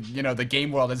about the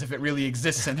game world as if it really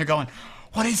exists, and they're going,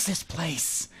 what is this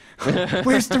place?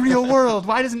 Where's the real world?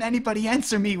 Why doesn't anybody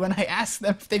answer me when I ask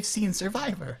them if they've seen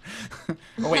Survivor?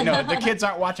 Oh, wait, no, the kids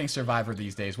aren't watching Survivor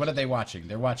these days. What are they watching?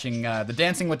 They're watching The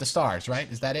Dancing with the Stars,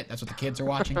 right? Is that it? That's what the kids are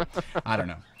watching? I don't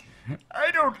know.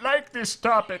 I don't like this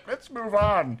topic. Let's move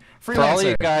on. Freelancer. For all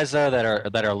you guys though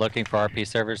that are looking for RP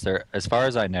servers, as far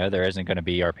as I know, there isn't going to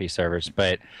be RP servers.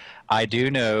 But I do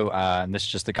know, and this is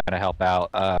just to kind of help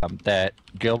out, that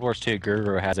Guild Wars 2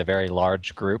 Guru has a very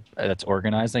large group that's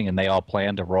organizing, and they all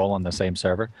plan to roll on the same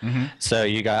server. Mm-hmm. So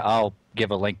I'll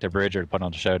give a link to Bridger to put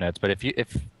on the show notes. But if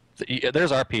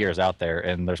there's RPers out there,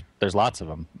 and there's lots of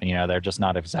them, you know, they're just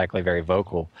not exactly very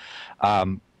vocal.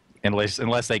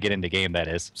 Unless they get into game, that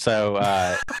is. So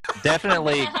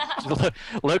definitely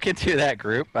look into that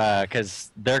group, because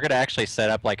they're going to actually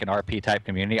set up like an RP type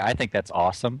community. I think that's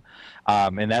awesome,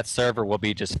 and that server will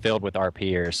be just filled with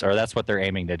RPers, or that's what they're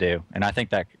aiming to do. And I think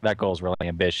that goal is really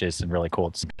ambitious and really cool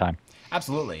at the same time.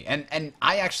 Absolutely, and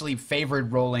I actually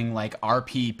favored rolling like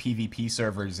RP PvP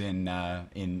servers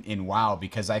in WoW,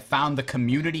 because I found the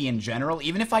community in general,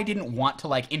 even if I didn't want to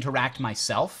like interact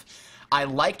myself, I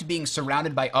liked being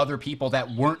surrounded by other people that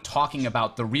weren't talking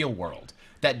about the real world.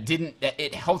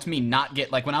 It helped me not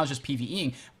get, like when I was just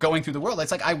PvEing, going through the world, it's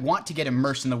like I want to get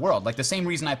immersed in the world. Like the same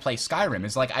reason I play Skyrim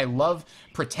is like I love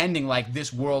pretending like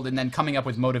this world and then coming up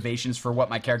with motivations for what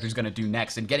my character's going to do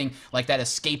next and getting like that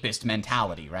escapist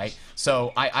mentality, right?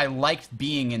 So I liked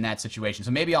being in that situation.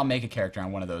 So maybe I'll make a character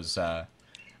on one of those. So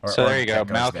there you go.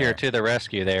 Malkier to the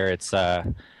rescue there. It's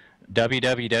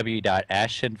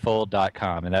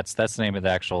www.ashenfold.com, and that's the name of the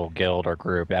actual guild or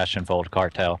group, Ashenfold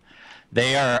Cartel.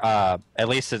 They are, at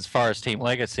least as far as Team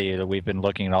Legacy, we've been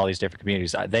looking at all these different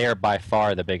communities. They are by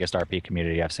far the biggest RP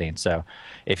community I've seen. So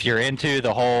if you're into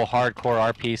the whole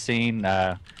hardcore RP scene,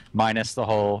 minus the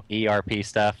whole ERP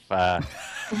stuff, go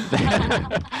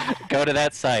to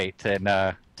that site and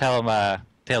tell them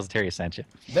Tales of Tyria sent you.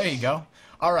 There you go.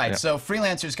 All right, So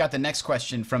Freelancer's got the next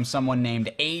question from someone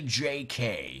named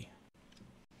AJK.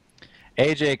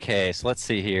 AJK, so let's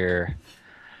see here.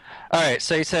 All right,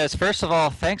 so he says, first of all,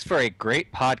 thanks for a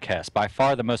great podcast. By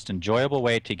far the most enjoyable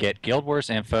way to get Guild Wars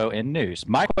info and news.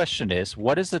 My question is,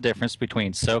 what is the difference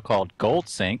between so-called gold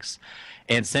sinks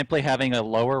and simply having a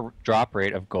lower drop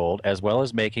rate of gold, as well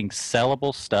as making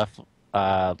sellable stuff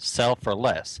sell for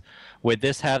less. Would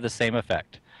this have the same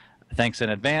effect? Thanks in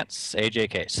advance,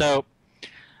 AJK. So,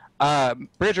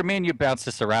 Bridger, me and you bounced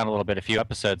this around a little bit a few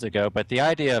episodes ago, but the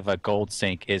idea of a gold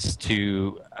sink is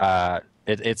to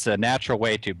it's a natural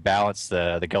way to balance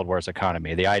the Guild Wars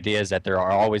economy. The idea is that there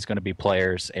are always going to be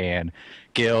players and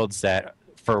guilds that,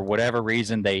 for whatever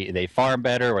reason, they farm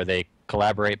better or they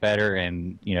collaborate better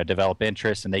and develop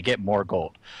interest, and they get more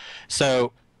gold.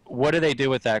 So what do they do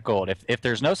with that gold? If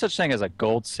there's no such thing as a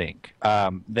gold sink,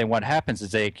 then what happens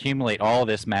is they accumulate all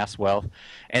this mass wealth,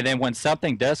 and then when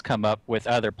something does come up with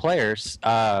other players,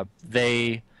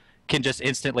 they can just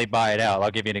instantly buy it out.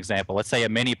 I'll give you an example. Let's say a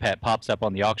mini pet pops up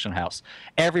on the auction house.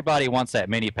 Everybody wants that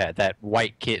mini pet, that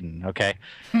white kitten, okay?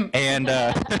 And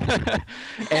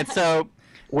and so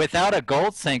without a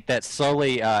gold sink that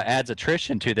slowly adds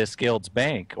attrition to this guild's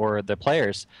bank or the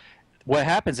players, what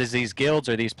happens is these guilds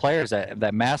or these players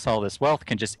that mass all this wealth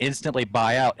can just instantly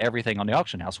buy out everything on the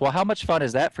auction house. Well, how much fun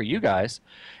is that for you guys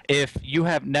if you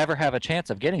never have a chance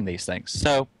of getting these things?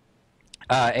 So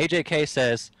AJK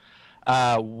says,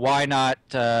 why not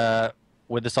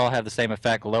would this all have the same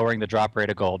effect, lowering the drop rate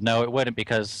of gold? No, it wouldn't,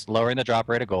 because lowering the drop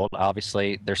rate of gold,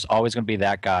 obviously, there's always going to be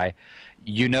that guy.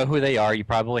 You know who they are. You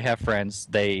probably have friends.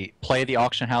 They play the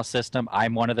auction house system.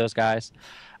 I'm one of those guys.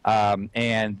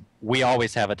 And we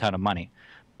always have a ton of money.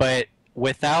 But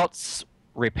without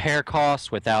repair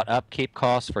costs, without upkeep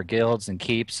costs for guilds and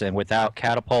keeps, and without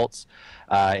catapults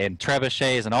and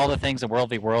trebuchets and all the things in World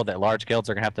v. World that large guilds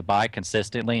are going to have to buy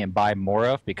consistently and buy more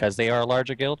of because they are a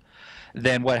larger guild,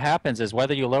 then what happens is,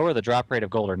 whether you lower the drop rate of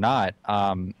gold or not,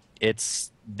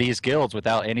 it's these guilds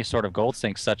without any sort of gold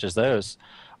sinks such as those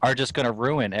are just going to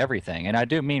ruin everything. And I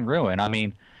do mean ruin. I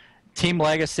mean, Team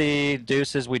Legacy,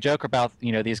 Deuces, we joke about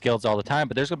these guilds all the time,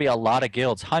 but there's going to be a lot of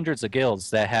guilds, hundreds of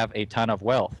guilds that have a ton of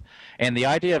wealth. And the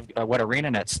idea of what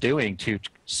ArenaNet's doing to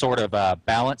sort of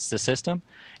balance the system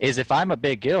is, if I'm a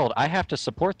big guild, I have to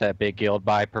support that big guild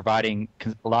by providing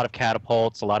a lot of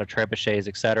catapults, a lot of trebuchets,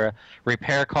 etc.,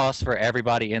 repair costs for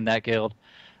everybody in that guild.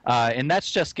 And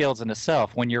that's just guilds in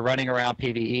itself. When you're running around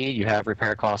PvE, you have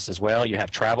repair costs as well. You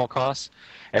have travel costs.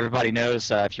 Everybody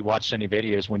knows, if you watched any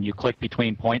videos, when you click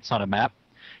between points on a map,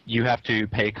 you have to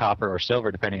pay copper or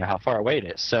silver depending on how far away it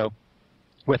is. So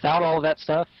without all of that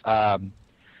stuff,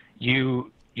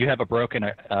 you have a broken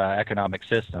economic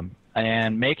system.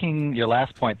 And making your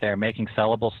last point there, making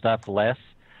sellable stuff less,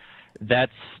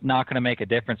 that's not going to make a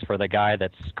difference for the guy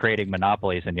that's creating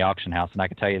monopolies in the auction house. And I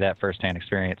can tell you that firsthand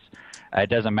experience. It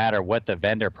doesn't matter what the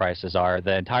vendor prices are.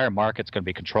 The entire market's going to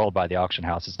be controlled by the auction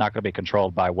house. It's not going to be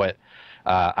controlled by what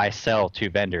I sell to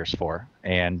vendors for.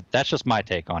 And that's just my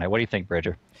take on it. What do you think,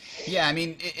 Bridger? Yeah, I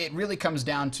mean, it really comes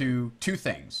down to two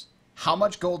things. How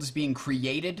much gold is being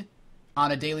created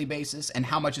on a daily basis and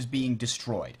how much is being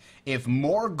destroyed. If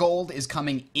more gold is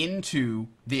coming into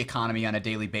the economy on a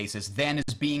daily basis than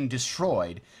is being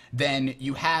destroyed, then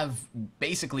you have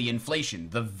basically inflation.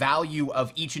 The value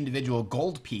of each individual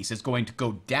gold piece is going to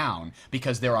go down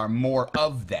because there are more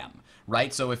of them,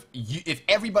 right? So if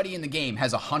everybody in the game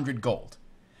has 100 gold,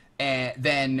 and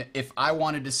then if I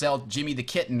wanted to sell Jimmy the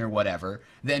Kitten or whatever,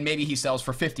 then maybe he sells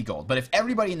for 50 gold. But if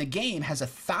everybody in the game has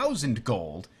 1,000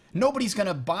 gold, nobody's going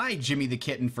to buy Jimmy the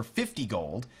Kitten for 50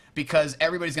 gold because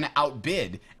everybody's going to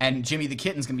outbid, and Jimmy the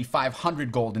Kitten's going to be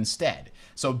 500 gold instead.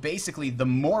 So basically, the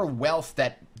more wealth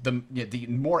that the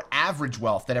more average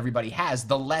wealth that everybody has,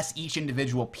 the less each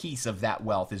individual piece of that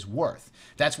wealth is worth.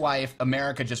 That's why if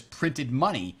America just printed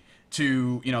money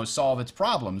to, solve its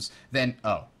problems, then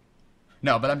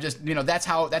no, but I'm just, that's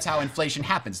how inflation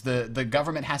happens. The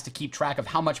government has to keep track of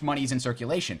how much money is in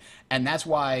circulation. And that's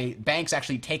why banks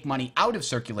actually take money out of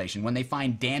circulation when they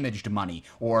find damaged money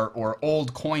or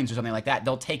old coins or something like that.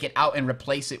 They'll take it out and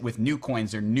replace it with new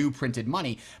coins or new printed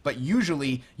money. But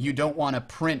usually you don't want to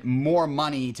print more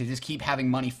money to just keep having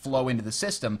money flow into the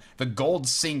system. The gold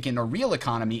sink in a real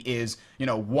economy is,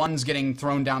 ones getting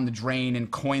thrown down the drain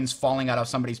and coins falling out of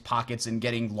somebody's pockets and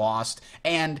getting lost.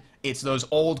 And it's those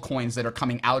old coins that are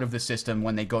coming out of the system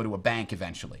when they go to a bank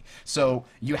eventually. So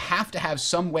you have to have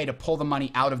some way to pull the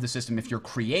money out of the system if you're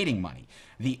creating money.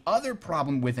 The other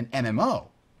problem with an MMO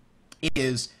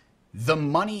is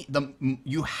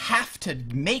you have to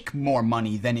make more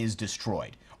money than is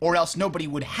destroyed, or else nobody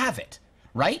would have it,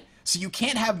 right? So you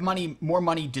can't have more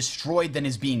money destroyed than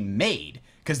is being made,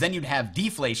 because then you'd have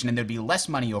deflation and there'd be less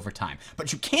money over time.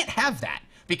 But you can't have that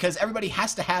because everybody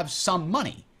has to have some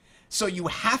money. So you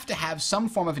have to have some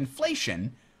form of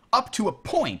inflation up to a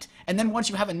point, and then once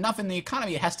you have enough in the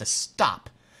economy, it has to stop.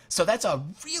 So that's a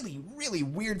really, really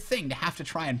weird thing to have to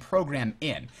try and program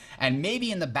in. And maybe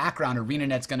in the background,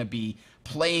 ArenaNet's going to be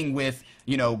playing with,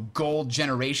 you know, gold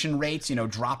generation rates, you know,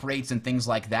 drop rates and things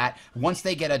like that. Once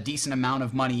they get a decent amount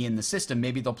of money in the system,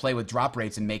 maybe they'll play with drop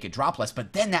rates and make it drop less.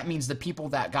 But then that means the people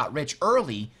that got rich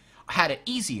early had it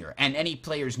easier. And any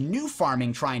players new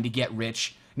farming trying to get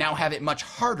rich now have it much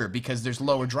harder because there's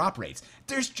lower drop rates.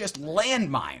 There's just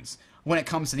landmines when it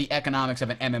comes to the economics of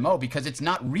an MMO, because it's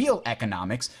not real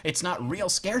economics, it's not real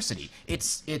scarcity.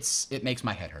 It makes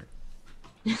my head hurt.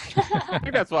 I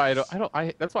think that's why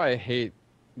that's why I hate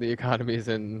the economies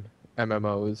in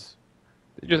MMOs.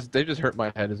 They just hurt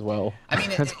my head as well. I mean,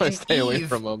 that's why I stay away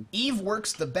from them. Eve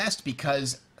works the best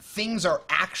because things are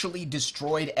actually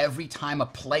destroyed every time a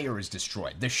player is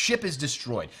destroyed. The ship is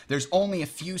destroyed. There's only a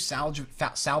few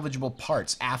salvageable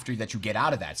parts after that you get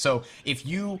out of that. So if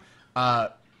you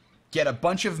get a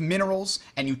bunch of minerals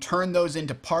and you turn those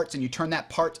into parts and you turn that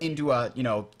part into a, you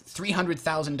know,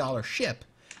 $300,000 ship,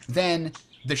 then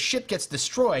the ship gets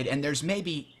destroyed and there's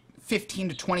maybe $15,000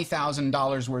 to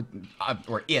 $20,000 worth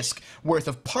or ISK worth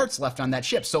of parts left on that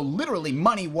ship. So literally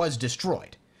money was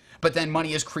destroyed. But then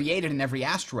money is created in every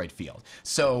asteroid field.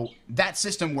 So that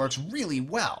system works really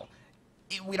well.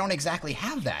 We don't exactly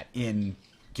have that in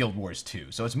Guild Wars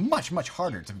 2. So it's much, much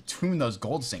harder to tune those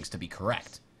gold sinks to be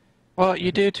correct. Well,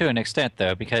 you do to an extent,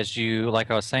 though, because you,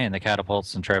 like I was saying, the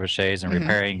catapults and trebuchets and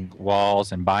repairing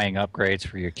walls and buying upgrades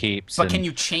for your keeps. But can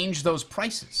you change those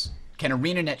prices? Can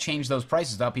ArenaNet change those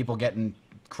prices without people getting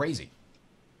crazy?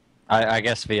 I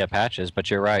guess via patches, but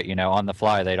you're right. You know, on the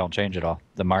fly, they don't change it all.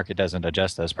 The market doesn't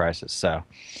adjust those prices, so...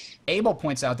 Abel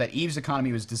points out that Eve's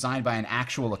economy was designed by an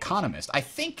actual economist. I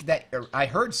think that I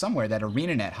heard somewhere that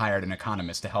ArenaNet hired an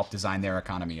economist to help design their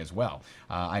economy as well.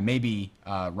 I may be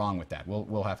wrong with that.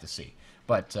 We'll have to see.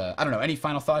 But I don't know. Any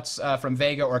final thoughts from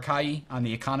Vega or Kai on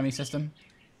the economy system?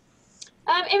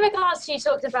 In regards to, you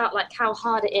talked about like how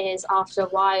hard it is after a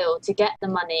while to get the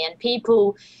money, and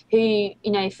people who,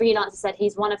 you know, Freelancer said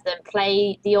he's one of them,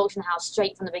 play the auction house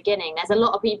straight from the beginning. There's a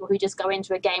lot of people who just go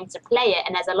into a game to play it,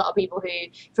 and there's a lot of people who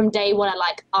from day one are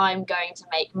like, I'm going to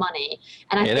make money.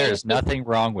 And I think there's nothing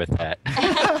wrong with that.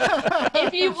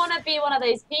 If you want to be one of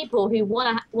those people who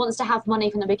wants to have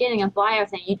money from the beginning and buy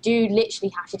everything, you do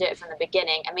literally have to do it from the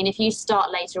beginning. I mean, if you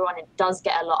start later on, it does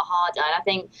get a lot harder.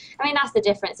 And I mean, that's the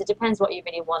difference. It depends what you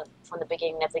really want from the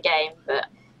beginning of the game, but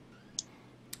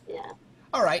yeah.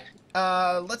 All right,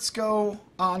 let's go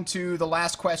on to the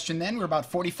last question then. We're about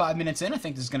 45 minutes in. I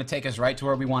think this is going to take us right to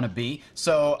where we want to be.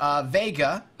 So,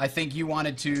 Vega, I think you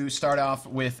wanted to start off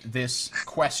with this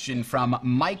question from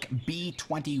Mike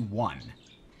B21.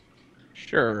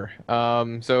 Sure.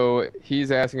 So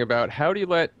he's asking about how do you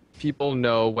let people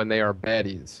know when they are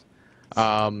baddies?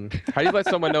 How do you let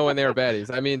someone know when they are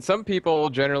baddies? I mean, some people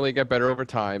generally get better over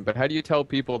time, but how do you tell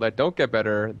people that don't get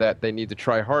better that they need to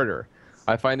try harder?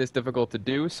 I find this difficult to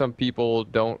do. Some people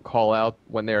don't call out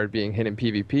when they're being hit in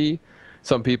PvP.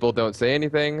 Some people don't say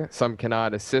anything. Some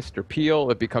cannot assist or peel.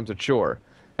 It becomes a chore.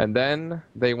 And then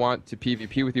they want to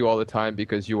PvP with you all the time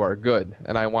because you are good.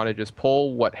 And I want to just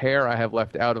pull what hair I have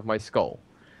left out of my skull.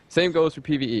 Same goes for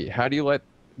PvE. How do you let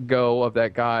go of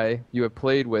that guy you have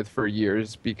played with for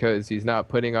years because he's not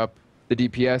putting up the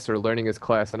DPS or learning his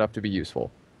class enough to be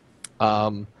useful?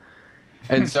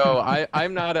 And so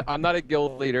I'm not a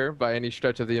guild leader by any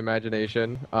stretch of the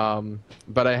imagination,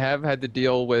 but I have had to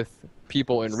deal with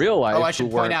people in real life. Oh, I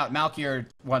should point out, Malkier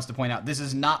wants to point out, this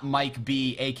is not Mike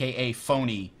B, a.k.a.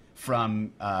 Phony,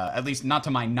 from, at least not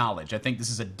to my knowledge. I think this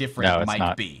is a different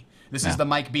Mike B. This is the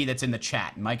Mike B that's in the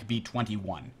chat, Mike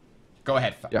B21. Go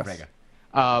ahead, yes. Rega.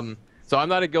 So I'm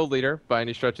not a guild leader by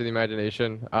any stretch of the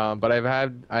imagination, but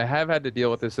I have had to deal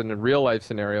with this in real life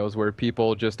scenarios where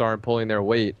people just aren't pulling their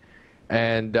weight.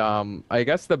 And I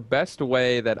guess the best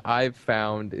way that I've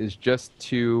found is just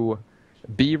to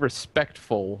be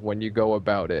respectful when you go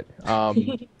about it.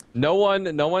 No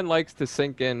one likes to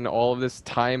sink in all of this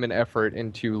time and effort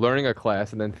into learning a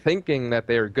class and then thinking that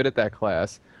they are good at that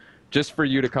class just for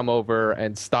you to come over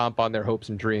and stomp on their hopes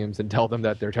and dreams and tell them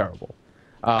that they're terrible.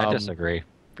 I disagree.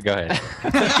 Go ahead.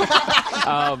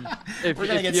 If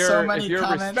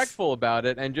you're respectful about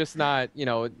it and just not,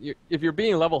 if you're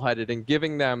being level-headed and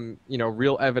giving them,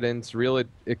 real evidence, real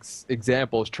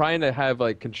examples, trying to have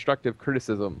like constructive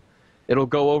criticism, it'll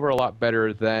go over a lot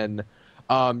better than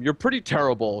you're pretty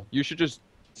terrible. You should just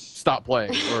stop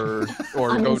playing or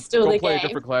go play a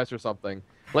different class or something.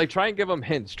 Like, try and give them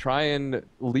hints. Try and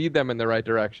lead them in the right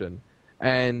direction.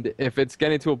 And if it's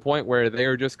getting to a point where they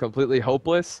are just completely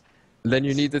hopeless, then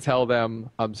you need to tell them,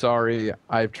 I'm sorry,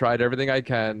 I've tried everything I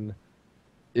can.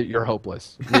 you're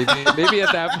hopeless. Maybe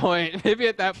at that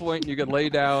point, you could lay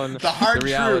down the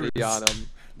reality truths. on them.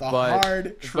 The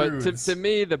hard truths. But to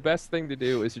me, the best thing to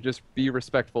do is to just be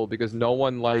respectful, because no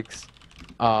one likes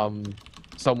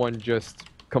someone just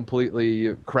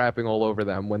completely crapping all over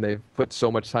them when they've put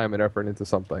so much time and effort into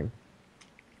something.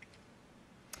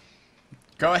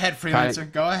 Go ahead,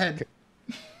 Freelancer. Go ahead.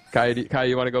 Kai,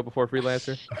 you want to go before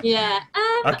Freelancer? Yeah.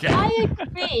 Okay. I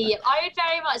agree. I would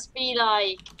very much be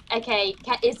like, okay,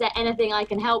 is there anything I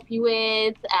can help you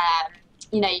with?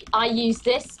 You know, I use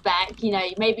this spec, you know,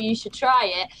 maybe you should try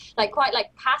it. Like, quite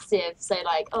like passive. So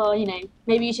like, oh, you know,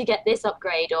 maybe you should get this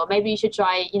upgrade, or maybe you should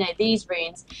try, you know, these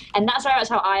runes. And that's very much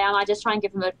how I am. I just try and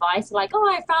give them advice. Like, oh,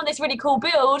 I found this really cool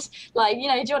build. Like, you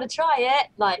know, do you want to try it?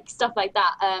 Like, stuff like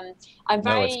that. I'm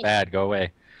very... No, it's bad. Go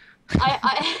away.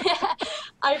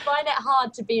 I find it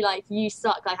hard to be like, you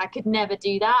suck, like I could never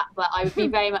do that, but I would be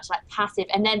very much like passive,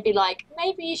 and then be like,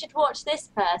 maybe you should watch this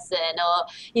person, or,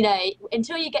 you know,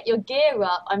 until you get your gear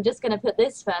up, I'm just going to put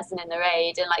this person in the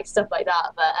raid, and like stuff like that.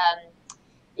 But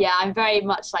yeah, I'm very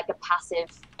much like a passive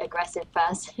aggressive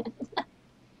person.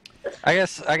 I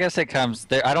guess it comes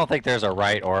there. I don't think there's a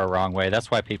right or a wrong way. That's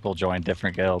why people join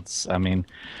different guilds. I mean,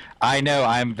 I know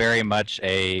I'm very much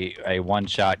a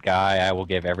one-shot guy. I will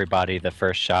give everybody the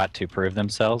first shot to prove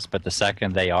themselves, but the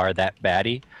second they are that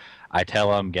baddie, I tell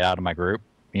them, get out of my group,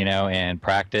 you know, and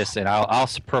practice, and I'll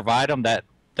provide them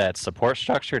that support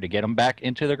structure to get them back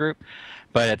into the group.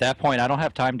 But at that point, I don't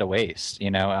have time to waste,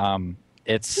 you know.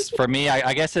 It's, for me,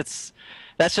 I guess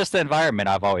that's just the environment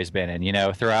I've always been in, you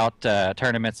know, throughout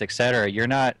tournaments, etc. You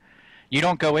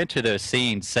don't go into those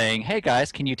scenes saying, hey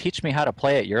guys, can you teach me how to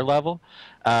play at your level?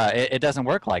 It doesn't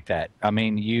work like that. I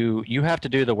mean, you have to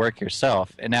do the work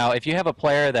yourself. And now, if you have a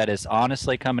player that is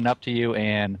honestly coming up to you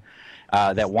and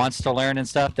that wants to learn and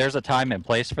stuff, there's a time and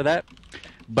place for that.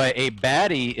 But a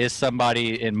baddie is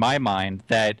somebody, in my mind,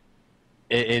 that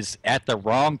is at the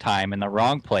wrong time in the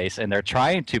wrong place, and they're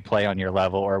trying to play on your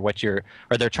level, or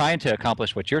they're trying to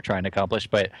accomplish what you're trying to accomplish,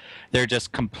 but they're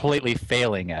just completely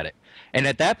failing at it. And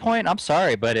at that point, I'm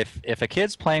sorry, but if a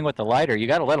kid's playing with the lighter, you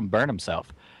got to let him burn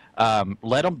himself.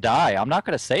 Let him die. I'm not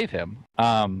going to save him.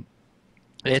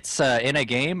 It's in a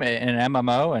game, in an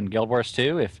MMO and Guild Wars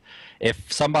 2,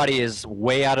 if somebody is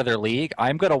way out of their league,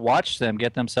 I'm going to watch them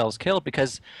get themselves killed,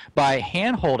 because by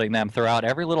hand-holding them throughout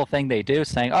every little thing they do,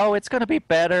 saying, "Oh, it's going to be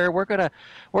better. We're gonna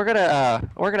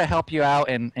help you out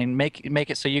and make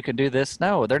it so you can do this."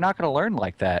 No, they're not going to learn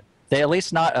like that. They, at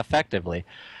least not effectively.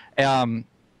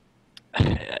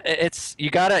 It's you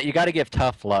gotta give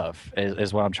tough love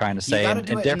is what I'm trying to say. You gotta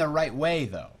do it in the right way,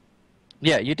 though.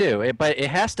 Yeah, you do. But it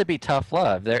has to be tough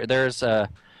love. There's a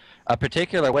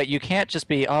particular way. You can't just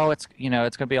be, oh, it's going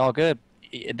to be all good.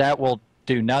 That will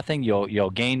do nothing.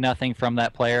 You'll gain nothing from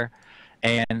that player,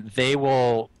 and they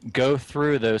will go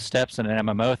through those steps in an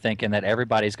MMO thinking that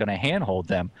everybody's going to handhold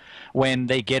them. When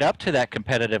they get up to that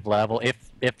competitive level,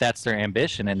 if that's their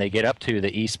ambition, and they get up to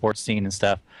the esports scene and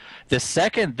stuff, the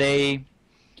second they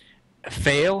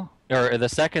fail, or the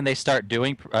second they start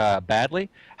doing badly,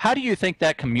 how do you think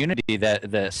that community, that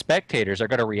the spectators, are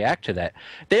going to react to that?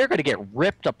 They're going to get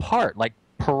ripped apart like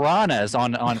piranhas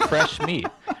on fresh meat.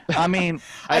 I mean,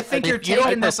 I think you're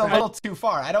taking this a little too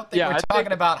far. I don't think we're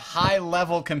talking about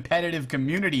high-level competitive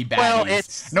community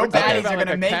baddies. Well, no baddies are going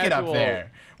to make it up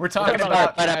there. We're talking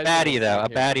about but a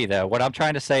baddie though. What I'm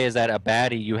trying to say is that a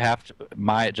baddie, you have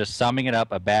to, just summing it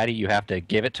up, a baddie, you have to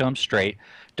give it to him straight.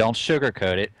 Don't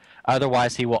sugarcoat it.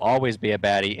 Otherwise, he will always be a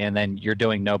baddie, and then you're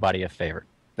doing nobody a favor.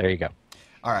 There you go.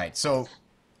 All right, so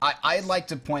I'd like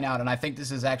to point out, and I think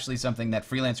this is actually something that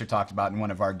Freelancer talked about in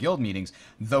one of our guild meetings,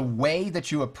 the way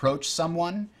that you approach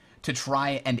someone to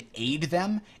try and aid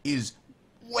them is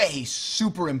way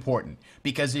super important.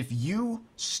 Because if you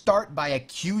start by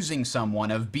accusing someone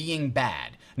of being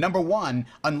bad, number one,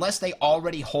 unless they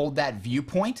already hold that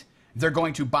viewpoint, they're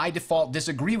going to by default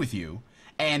disagree with you,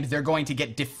 and they're going to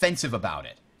get defensive about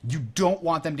it. You don't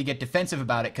want them to get defensive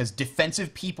about it, because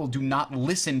defensive people do not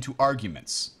listen to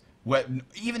arguments.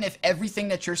 Even if everything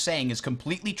that you're saying is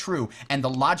completely true and the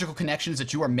logical connections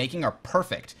that you are making are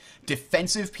perfect,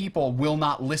 defensive people will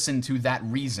not listen to that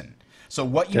reason. So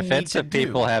what you need to do... Defensive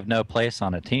people have no place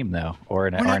on a team, though, or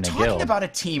in a guild. We're not talking about a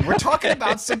team. We're talking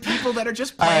about some people that are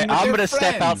just playing with their friends. I'm going to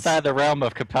step outside the realm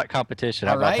of competition.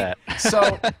 How about that?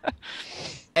 So...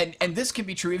 And this can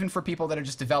be true even for people that are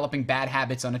just developing bad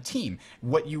habits on a team.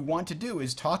 What you want to do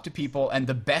is talk to people, and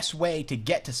the best way to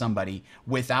get to somebody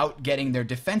without getting their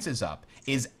defenses up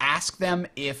is ask them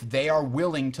if they are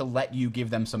willing to let you give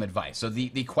them some advice. So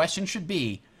the question should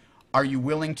be, are you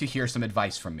willing to hear some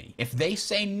advice from me? If they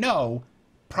say no,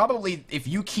 probably if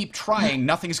you keep trying,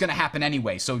 nothing's going to happen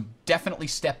anyway. So definitely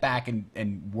step back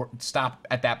and stop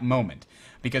at that moment,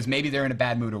 because maybe they're in a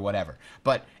bad mood or whatever.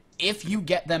 But if you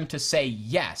get them to say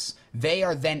yes, they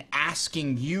are then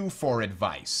asking you for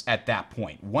advice at that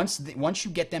point. Once you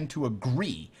get them to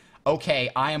agree, okay,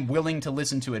 I am willing to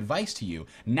listen to advice to you,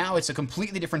 now it's a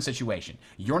completely different situation.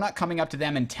 You're not coming up to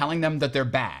them and telling them that they're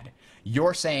bad.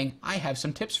 You're saying, I have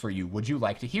some tips for you. Would you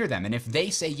like to hear them? And if they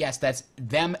say yes, that's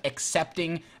them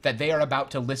accepting that they are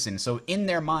about to listen. So in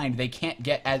their mind, they can't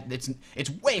get it's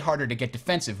way harder to get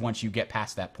defensive once you get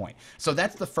past that point. So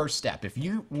that's the first step. If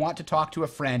you want to talk to a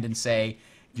friend and say,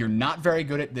 you're not very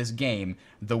good at this game,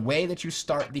 the way that you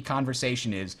start the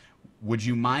conversation is, would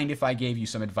you mind if I gave you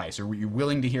some advice? Or were you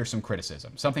willing to hear some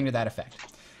criticism? Something to that effect.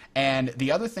 And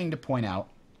the other thing to point out,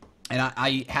 and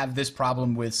I have this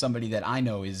problem with somebody that I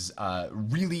know is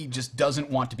really just doesn't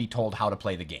want to be told how to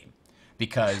play the game.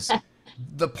 Because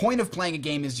the point of playing a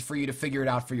game is for you to figure it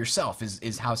out for yourself,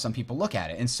 is how some people look at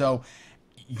it. And so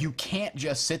you can't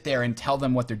just sit there and tell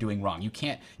them what they're doing wrong. You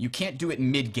can't do it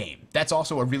mid-game. That's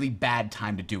also a really bad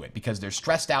time to do it, because they're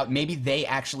stressed out. Maybe they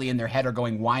actually in their head are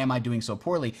going, why am I doing so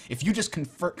poorly? If you just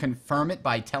confirm it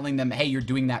by telling them, hey, you're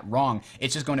doing that wrong,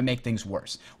 it's just going to make things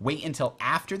worse. Wait until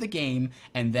after the game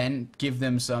and then give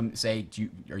them some, say,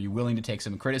 are you willing to take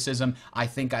some criticism? I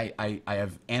think I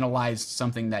have analyzed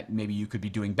something that maybe you could be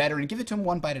doing better, and give it to them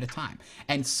one bite at a time.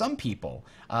 And some people,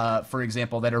 for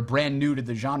example, that are brand new to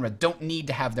the genre don't need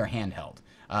to have their hand held.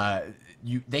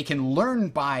 They can learn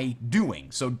by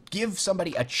doing. So give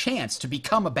somebody a chance to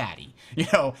become a baddie.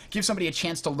 Give somebody a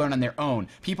chance to learn on their own.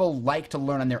 People like to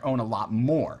learn on their own a lot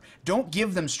more. Don't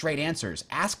give them straight answers.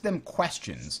 Ask them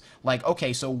questions like,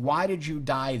 okay, so why did you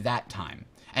die that time?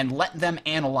 And let them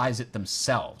analyze it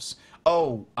themselves.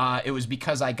 Oh, it was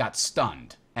because I got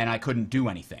stunned and I couldn't do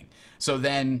anything. So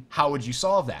then how would you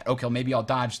solve that? Okay, well, maybe I'll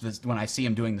dodge this when I see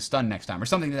him doing the stun next time, or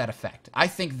something to that effect. I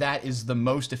think that is the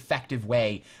most effective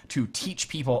way to teach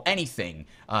people anything,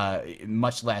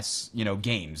 much less,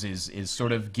 games, is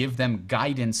sort of give them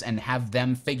guidance and have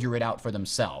them figure it out for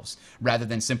themselves, rather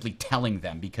than simply telling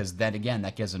them, because then, again,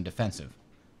 that gives them defensive.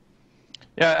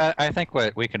 Yeah, I think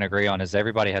what we can agree on is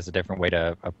everybody has a different way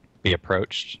to be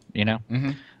approached,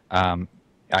 Mm-hmm.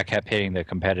 I kept hitting the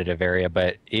competitive area,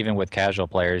 but even with casual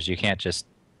players, you can't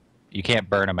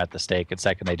burn them at the stake the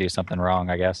second they do something wrong,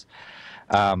 I guess.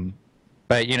 But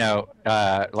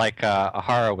like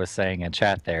Ahara was saying in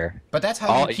chat there. But that's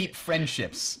how you keep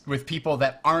friendships with people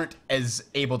that aren't as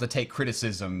able to take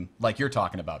criticism, like you're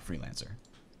talking about, Freelancer.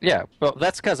 Yeah, well,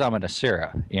 that's because I'm an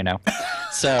Asura,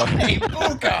 So. Hey,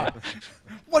 Buka!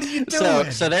 What are you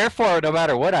doing? So therefore, no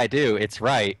matter what I do, it's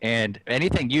right. And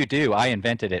anything you do, I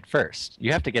invented it first.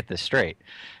 You have to get this straight,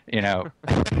 Yeah,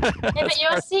 but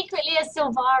you're secretly a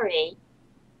Sylvari.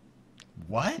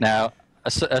 What? Now,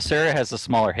 Asura has the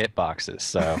smaller hitboxes,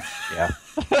 so yeah.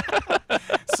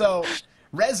 So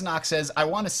Reznok says, I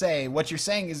want to say, what you're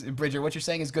saying is, Bridger, what you're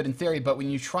saying is good in theory, but when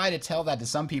you try to tell that to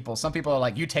some people are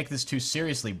like, you take this too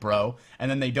seriously, bro, and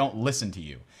then they don't listen to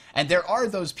you. And there are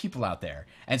those people out there.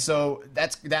 And so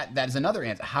that is another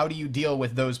answer. How do you deal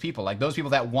with those people? Like those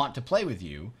people that want to play with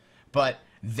you, but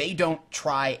they don't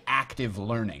try active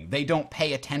learning. They don't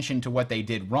pay attention to what they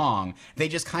did wrong. They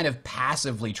just kind of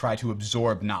passively try to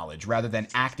absorb knowledge rather than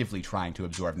actively trying to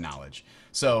absorb knowledge.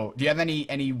 So do you have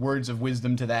any words of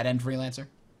wisdom to that end, Freelancer?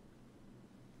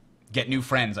 Get new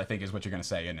friends, I think is what you're going to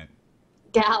say, isn't it?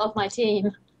 Get out of my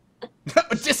team.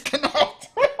 Disconnect.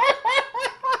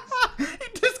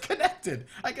 Disconnected.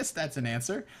 I guess that's an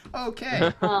answer.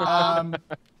 Okay.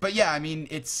 But yeah, I mean,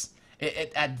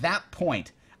 at that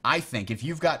point, I think if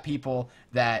you've got people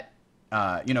that,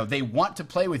 they want to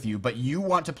play with you, but you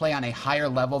want to play on a higher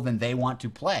level than they want to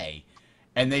play,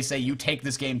 and they say you take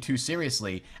this game too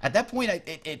seriously, at that point,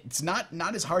 it's not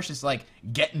as harsh as, like,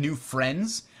 get new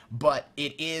friends, but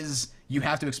it is, you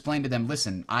have to explain to them,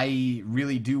 listen, I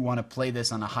really do want to play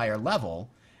this on a higher level,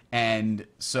 and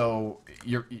so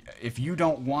if you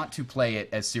don't want to play it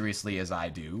as seriously as I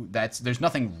do, there's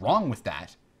nothing wrong with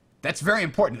that. That's very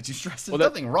important that you stress there's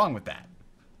nothing wrong with that.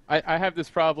 I have this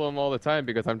problem all the time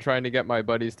because I'm trying to get my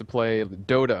buddies to play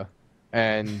Dota,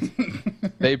 and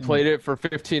they played it for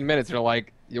 15 minutes and they're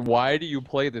like, why do you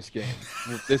play this game?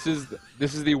 This is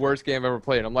the worst game I've ever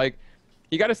played. I'm like,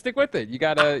 you got to stick with it. You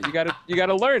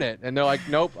gotta learn it. And they're like,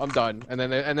 nope, I'm done. And then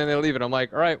they leave it. I'm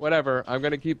like, all right, whatever. I'm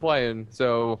gonna keep playing.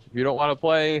 So if you don't want to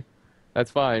play,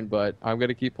 that's fine. But I'm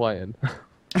gonna keep playing.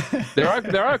 there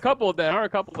are a couple that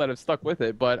have stuck with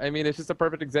it. But I mean, it's just a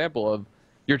perfect example of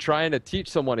you're trying to teach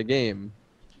someone a game,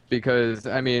 because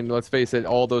I mean, let's face it,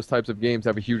 all those types of games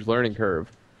have a huge learning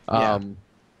curve. Yeah.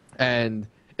 And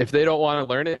if they don't want to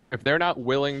learn it, if they're not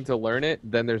willing to learn it,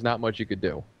 then there's not much you could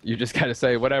do. You just got to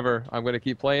say, whatever, I'm going to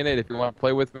keep playing it. If you want to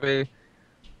play with me,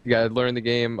 you got to learn the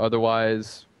game.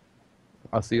 Otherwise,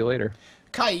 I'll see you later.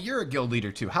 Kai, you're a guild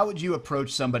leader too. How would you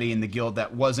approach somebody in the guild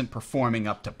that wasn't performing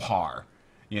up to par?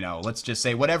 You know, let's just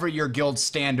say whatever your guild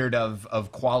standard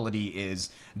of quality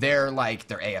is, they're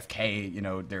AFK, you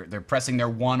know, they're pressing their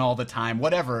 1 all the time,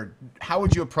 whatever. How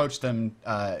would you approach them?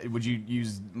 Would you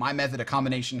use my method, a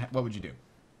combination? What would you do?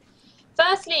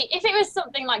 Firstly, if it was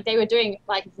something like they were doing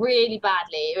like really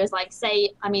badly, it was like,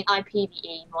 say, I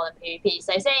PvE more than PvP.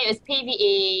 So say it was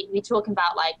PvE, we're talking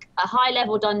about like a high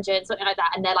level dungeon, something like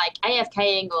that, and they're like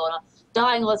AFKing or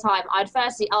dying all the time, I'd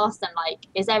firstly ask them, like,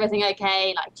 is everything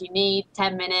okay? Like, do you need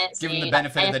 10 minutes? Give them the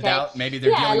benefit of the doubt. Maybe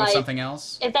they're dealing with something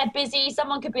else. If they're busy,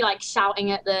 someone could be, like,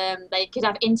 shouting at them. They could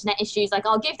have internet issues. Like,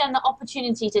 I'll give them the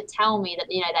opportunity to tell me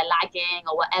that, you know, they're lagging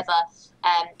or whatever.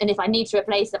 And if I need to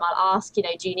replace them, I'll ask, you know,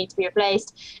 do you need to be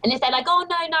replaced? And if they're like, oh,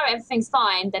 no, everything's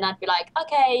fine, then I'd be like,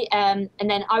 okay. And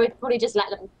then I would probably just let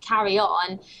them carry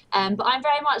on. But I'm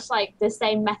very much like the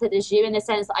same method as you in the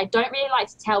sense that I don't really like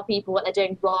to tell people what they're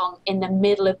doing wrong in the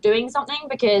middle of doing something,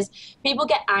 because people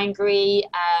get angry.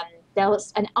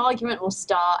 An argument will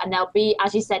start and they'll be,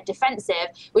 as you said, defensive,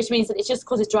 which means that it just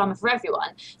causes drama for everyone.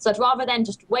 So I'd rather then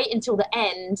just wait until the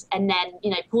end and then,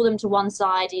 you know, pull them to one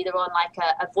side, either on like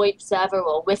a VoIP server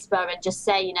or Whisper, and just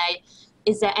say, you know,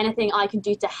 is there anything I can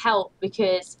do to help?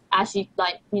 Because as you,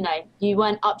 like, you know, you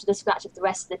weren't up to the scratch of the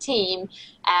rest of the team.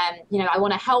 You know, I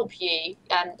want to help you.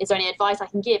 Is there any advice I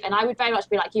can give? And I would very much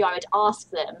be like you. I would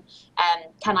ask them,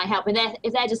 can I help? And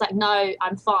if they're just like, no,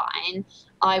 I'm fine,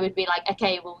 I would be like,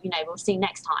 okay, well, you know, we'll see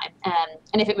next time.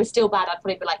 And if it was still bad, I'd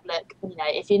probably be like, look, you know,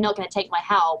 if you're not going to take my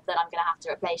help, then I'm going to have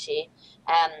to replace you.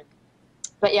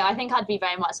 But yeah, I think I'd be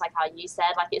very much like how you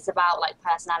said, like it's about like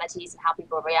personalities and how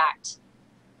people react.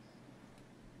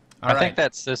 I think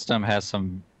that system has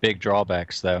some big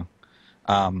drawbacks, though.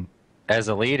 As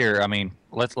a leader, I mean,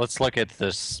 let's look at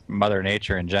this Mother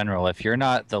Nature in general. If you're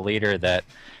not the leader that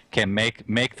can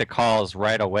make the calls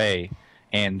right away,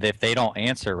 and if they don't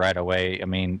answer right away, I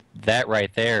mean, that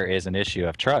right there is an issue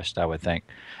of trust, I would think.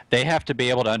 They have to be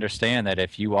able to understand that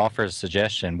if you offer a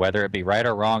suggestion, whether it be right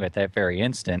or wrong at that very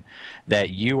instant,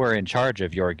 that you are in charge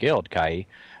of your guild, Kai.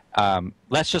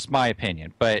 That's just my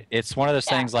opinion, but it's one of those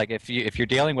things, like if you're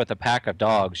dealing with a pack of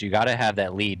dogs, you got to have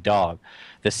that lead dog.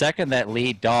 The second that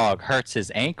lead dog hurts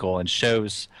his ankle and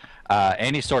shows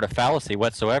any sort of fallacy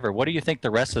whatsoever, what do you think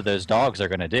the rest of those dogs are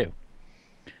going to do?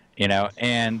 You know,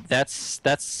 and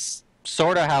that's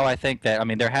sort of how I think that, I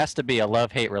mean, there has to be a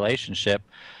love-hate relationship,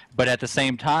 but at the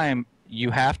same time,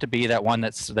 you have to be that one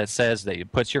that says,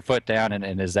 that puts your foot down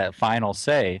and is that final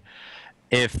say.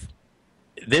 If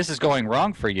this is going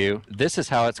wrong for you, this is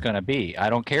how it's going to be. I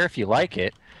don't care if you like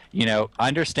it. You know,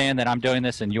 understand that I'm doing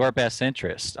this in your best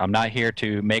interest. I'm not here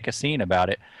to make a scene about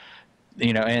it.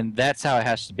 You know, and that's how it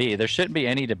has to be. There shouldn't be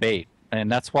any debate. And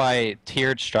that's why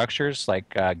tiered structures,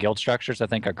 like guild structures, I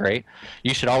think are great.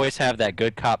 You should always have that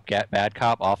good cop, bad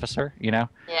cop officer, you know?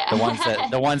 Yeah.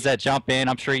 The ones that jump in.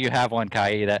 I'm sure you have one,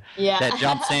 Kai, that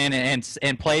jumps in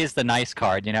and plays the nice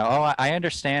card. You know, oh, I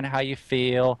understand how you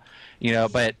feel, you know,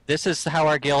 but this is how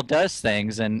our guild does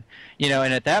things. And, you know,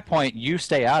 and at that point, you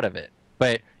stay out of it.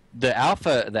 But the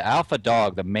alpha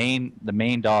dog, the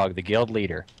main dog, the guild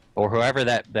leader, or whoever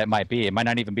that might be, it might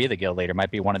not even be the guild leader, it might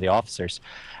be one of the officers,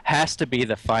 has to be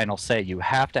the final say. You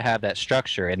have to have that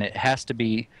structure, and it has to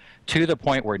be to the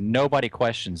point where nobody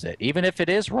questions it. Even if it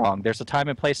is wrong, there's a time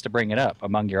and place to bring it up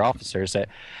among your officers that,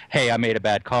 hey, I made a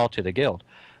bad call to the guild.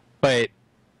 But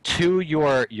to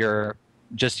your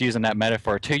just using that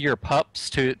metaphor, to your pups,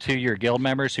 to your guild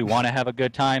members who want to have a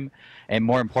good time and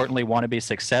more importantly want to be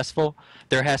successful,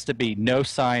 there has to be no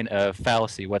sign of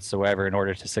fallacy whatsoever in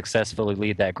order to successfully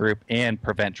lead that group and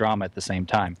prevent drama at the same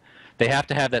time. They have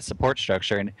to have that support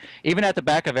structure. And even at the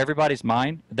back of everybody's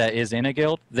mind that is in a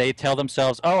guild, they tell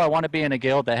themselves, oh, I want to be in a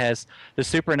guild that has the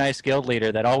super nice guild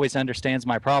leader that always understands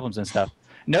my problems and stuff.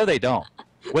 No, they don't.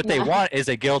 What they want is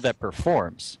a guild that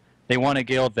performs. They want a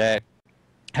guild that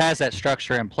has that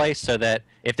structure in place so that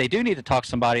if they do need to talk to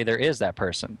somebody, there is that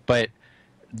person. But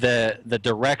the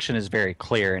direction is very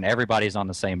clear and everybody's on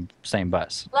the same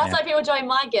bus. Well, that's why people join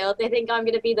my guild. They think I'm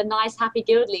going to be the nice, happy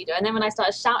guild leader. And then when I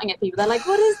start shouting at people, they're like,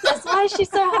 what is this? Why is she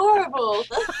so horrible?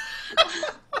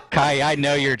 Kai, I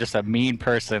know you're just a mean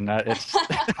person. It's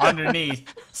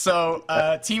underneath. So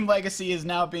Team Legacy is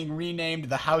now being renamed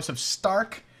the House of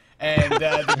Stark. And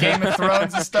the Game of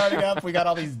Thrones is starting up. We got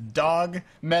all these dog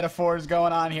metaphors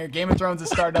going on here. Game of Thrones is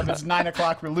starting up. It's 9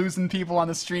 o'clock. We're losing people on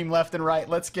the stream left and right.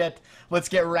 Let's get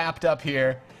wrapped up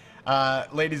here.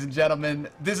 Ladies and gentlemen,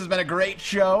 this has been a great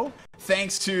show.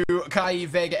 Thanks to Kai,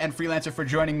 Vega, and Freelancer for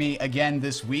joining me again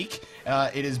this week.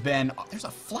 It has been... There's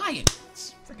a fly in.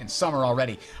 It's freaking summer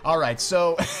already. All right,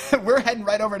 so we're heading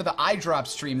right over to the iDrop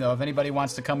stream, though. If anybody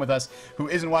wants to come with us who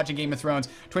isn't watching Game of Thrones,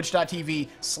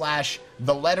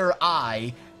 twitch.tv/the_letter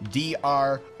I_DROPS.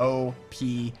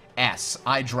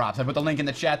 iDrops. I put the link in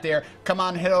the chat there. Come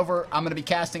on, head over. I'm going to be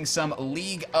casting some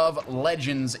League of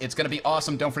Legends. It's going to be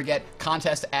awesome. Don't forget,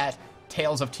 contest at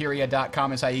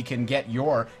talesoftyria.com is how you can get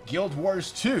your Guild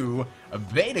Wars 2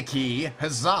 beta key.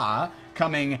 Huzzah!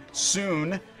 Coming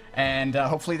soon, and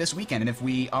hopefully this weekend. And if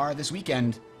we are this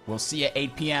weekend, we'll see you at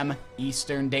 8 p.m.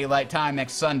 Eastern Daylight Time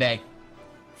next Sunday.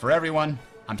 For everyone,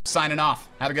 I'm signing off.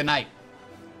 Have a good night.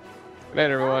 Good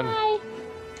night, everyone. Bye.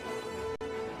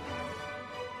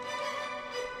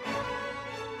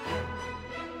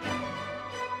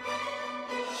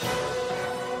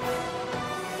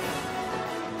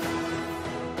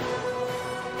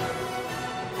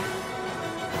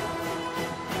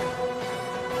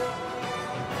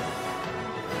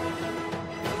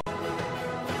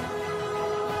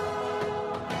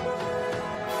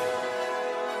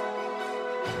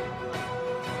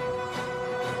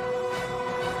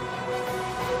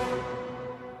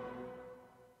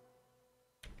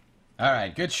 All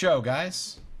right, good show,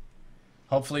 guys.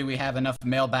 Hopefully we have enough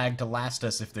mailbag to last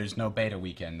us if there's no beta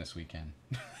weekend this weekend.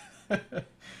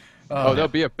 Oh, there'll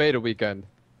be a beta weekend.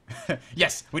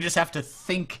 Yes, we just have to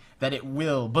think that it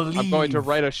will. Believe. I'm going to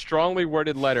write a strongly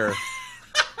worded letter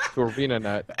to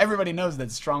ArenaNet. Everybody knows that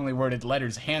strongly worded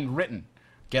letters, handwritten,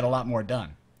 get a lot more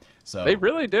done. So They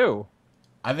really do.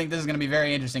 I think this is going to be a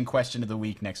very interesting question of the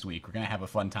week next week. We're going to have a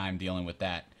fun time dealing with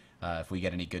that if we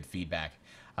get any good feedback.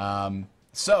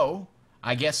 So,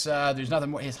 I guess there's nothing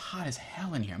more. It's hot as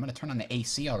hell in here. I'm going to turn on the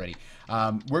AC already.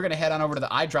 We're going to head on over to the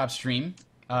iDrop stream.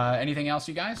 Anything else,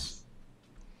 you guys?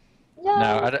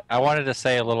 No, I wanted to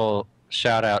say a little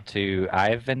shout out to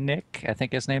Ivan Nick, I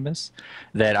think his name is,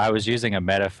 that I was using a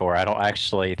metaphor. I don't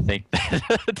actually think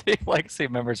that Team Legacy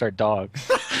members are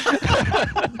dogs.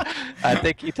 I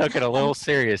think he took it a little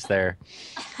serious there.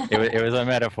 It was a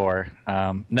metaphor.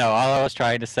 No, all I was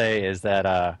trying to say is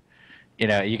that... you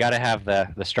know, you got to have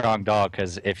the strong dog,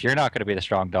 because if you're not going to be the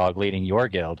strong dog leading your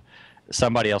guild,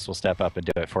 somebody else will step up and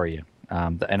do it for you.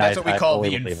 And that's what we call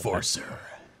the enforcer.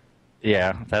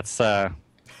 Yeah, that's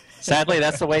sadly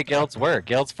that's the way guilds work.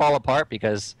 Guilds fall apart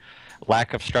because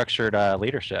lack of structured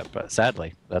leadership. But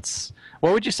sadly, that's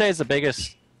what would you say is the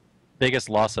biggest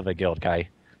loss of a guild, Kai?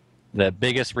 The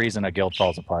biggest reason a guild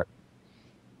falls apart?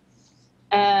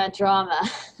 Drama.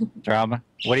 Drama.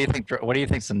 What do you think? What do you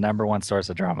think is the #1 source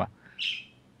of drama?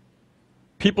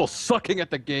 People sucking at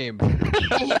the game.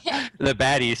 The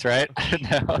baddies, right?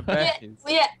 No. Baddies.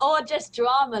 Yeah, or just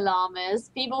drama llamas.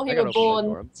 People who are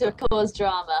born to cause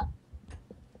drama.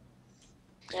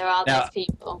 There are those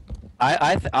people.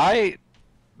 I,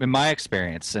 in my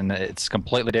experience, and it's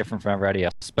completely different from everybody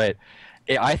else, but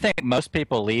I think most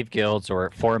people leave guilds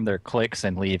or form their cliques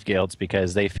and leave guilds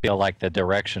because they feel like the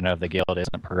direction of the guild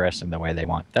isn't progressing the way they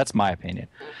want. That's my opinion.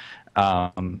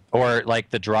 Or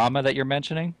like the drama that you're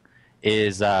mentioning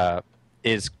is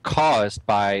caused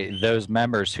by those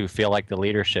members who feel like the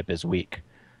leadership is weak.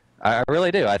 I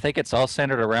really do. I think it's all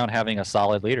centered around having a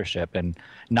solid leadership and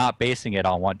not basing it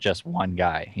on just one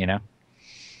guy, you know,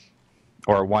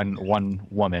 or one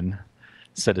woman,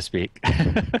 so to speak.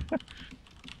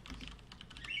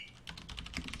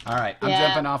 All right, I'm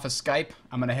jumping off of Skype.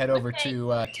 I'm going to head over to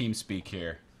TeamSpeak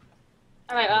here.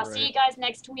 All right, well, I'll see you guys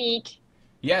next week.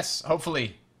 Yes,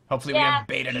 hopefully. Hopefully we have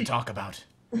beta to talk about.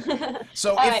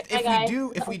 So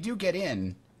if we do get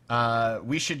in,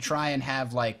 we should try and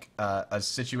have like a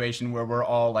situation where we're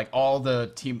all like all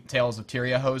the Tales of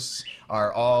Tyria hosts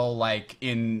are all like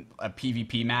in a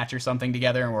PvP match or something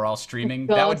together, and we're all streaming.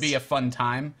 That would be a fun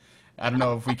time. I don't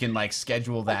know if we can like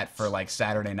schedule that for like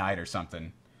Saturday night or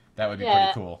something. That would be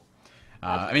pretty cool.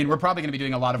 I mean, we're probably going to be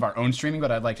doing a lot of our own streaming,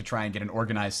 but I'd like to try and get an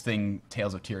organized thing,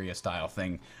 Tales of Tyria style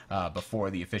thing, before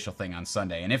the official thing on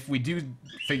Sunday. And if we do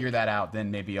figure that out,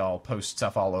 then maybe I'll post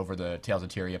stuff all over the Tales of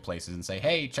Tyria places and say,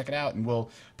 hey, check it out, and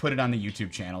we'll put it on the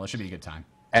YouTube channel. It should be a good time.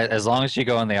 As long as you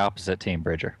go on the opposite team,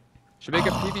 Bridger. Should make a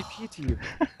PvP team.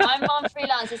 I'm on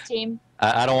Freelancer's team.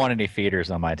 I don't want any feeders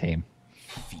on my team.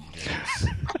 Feeders.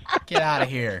 Get out of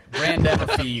here. Brand never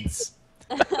feeds.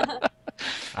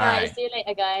 All right. See you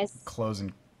later, guys.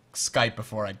 Closing Skype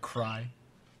before I'd cry.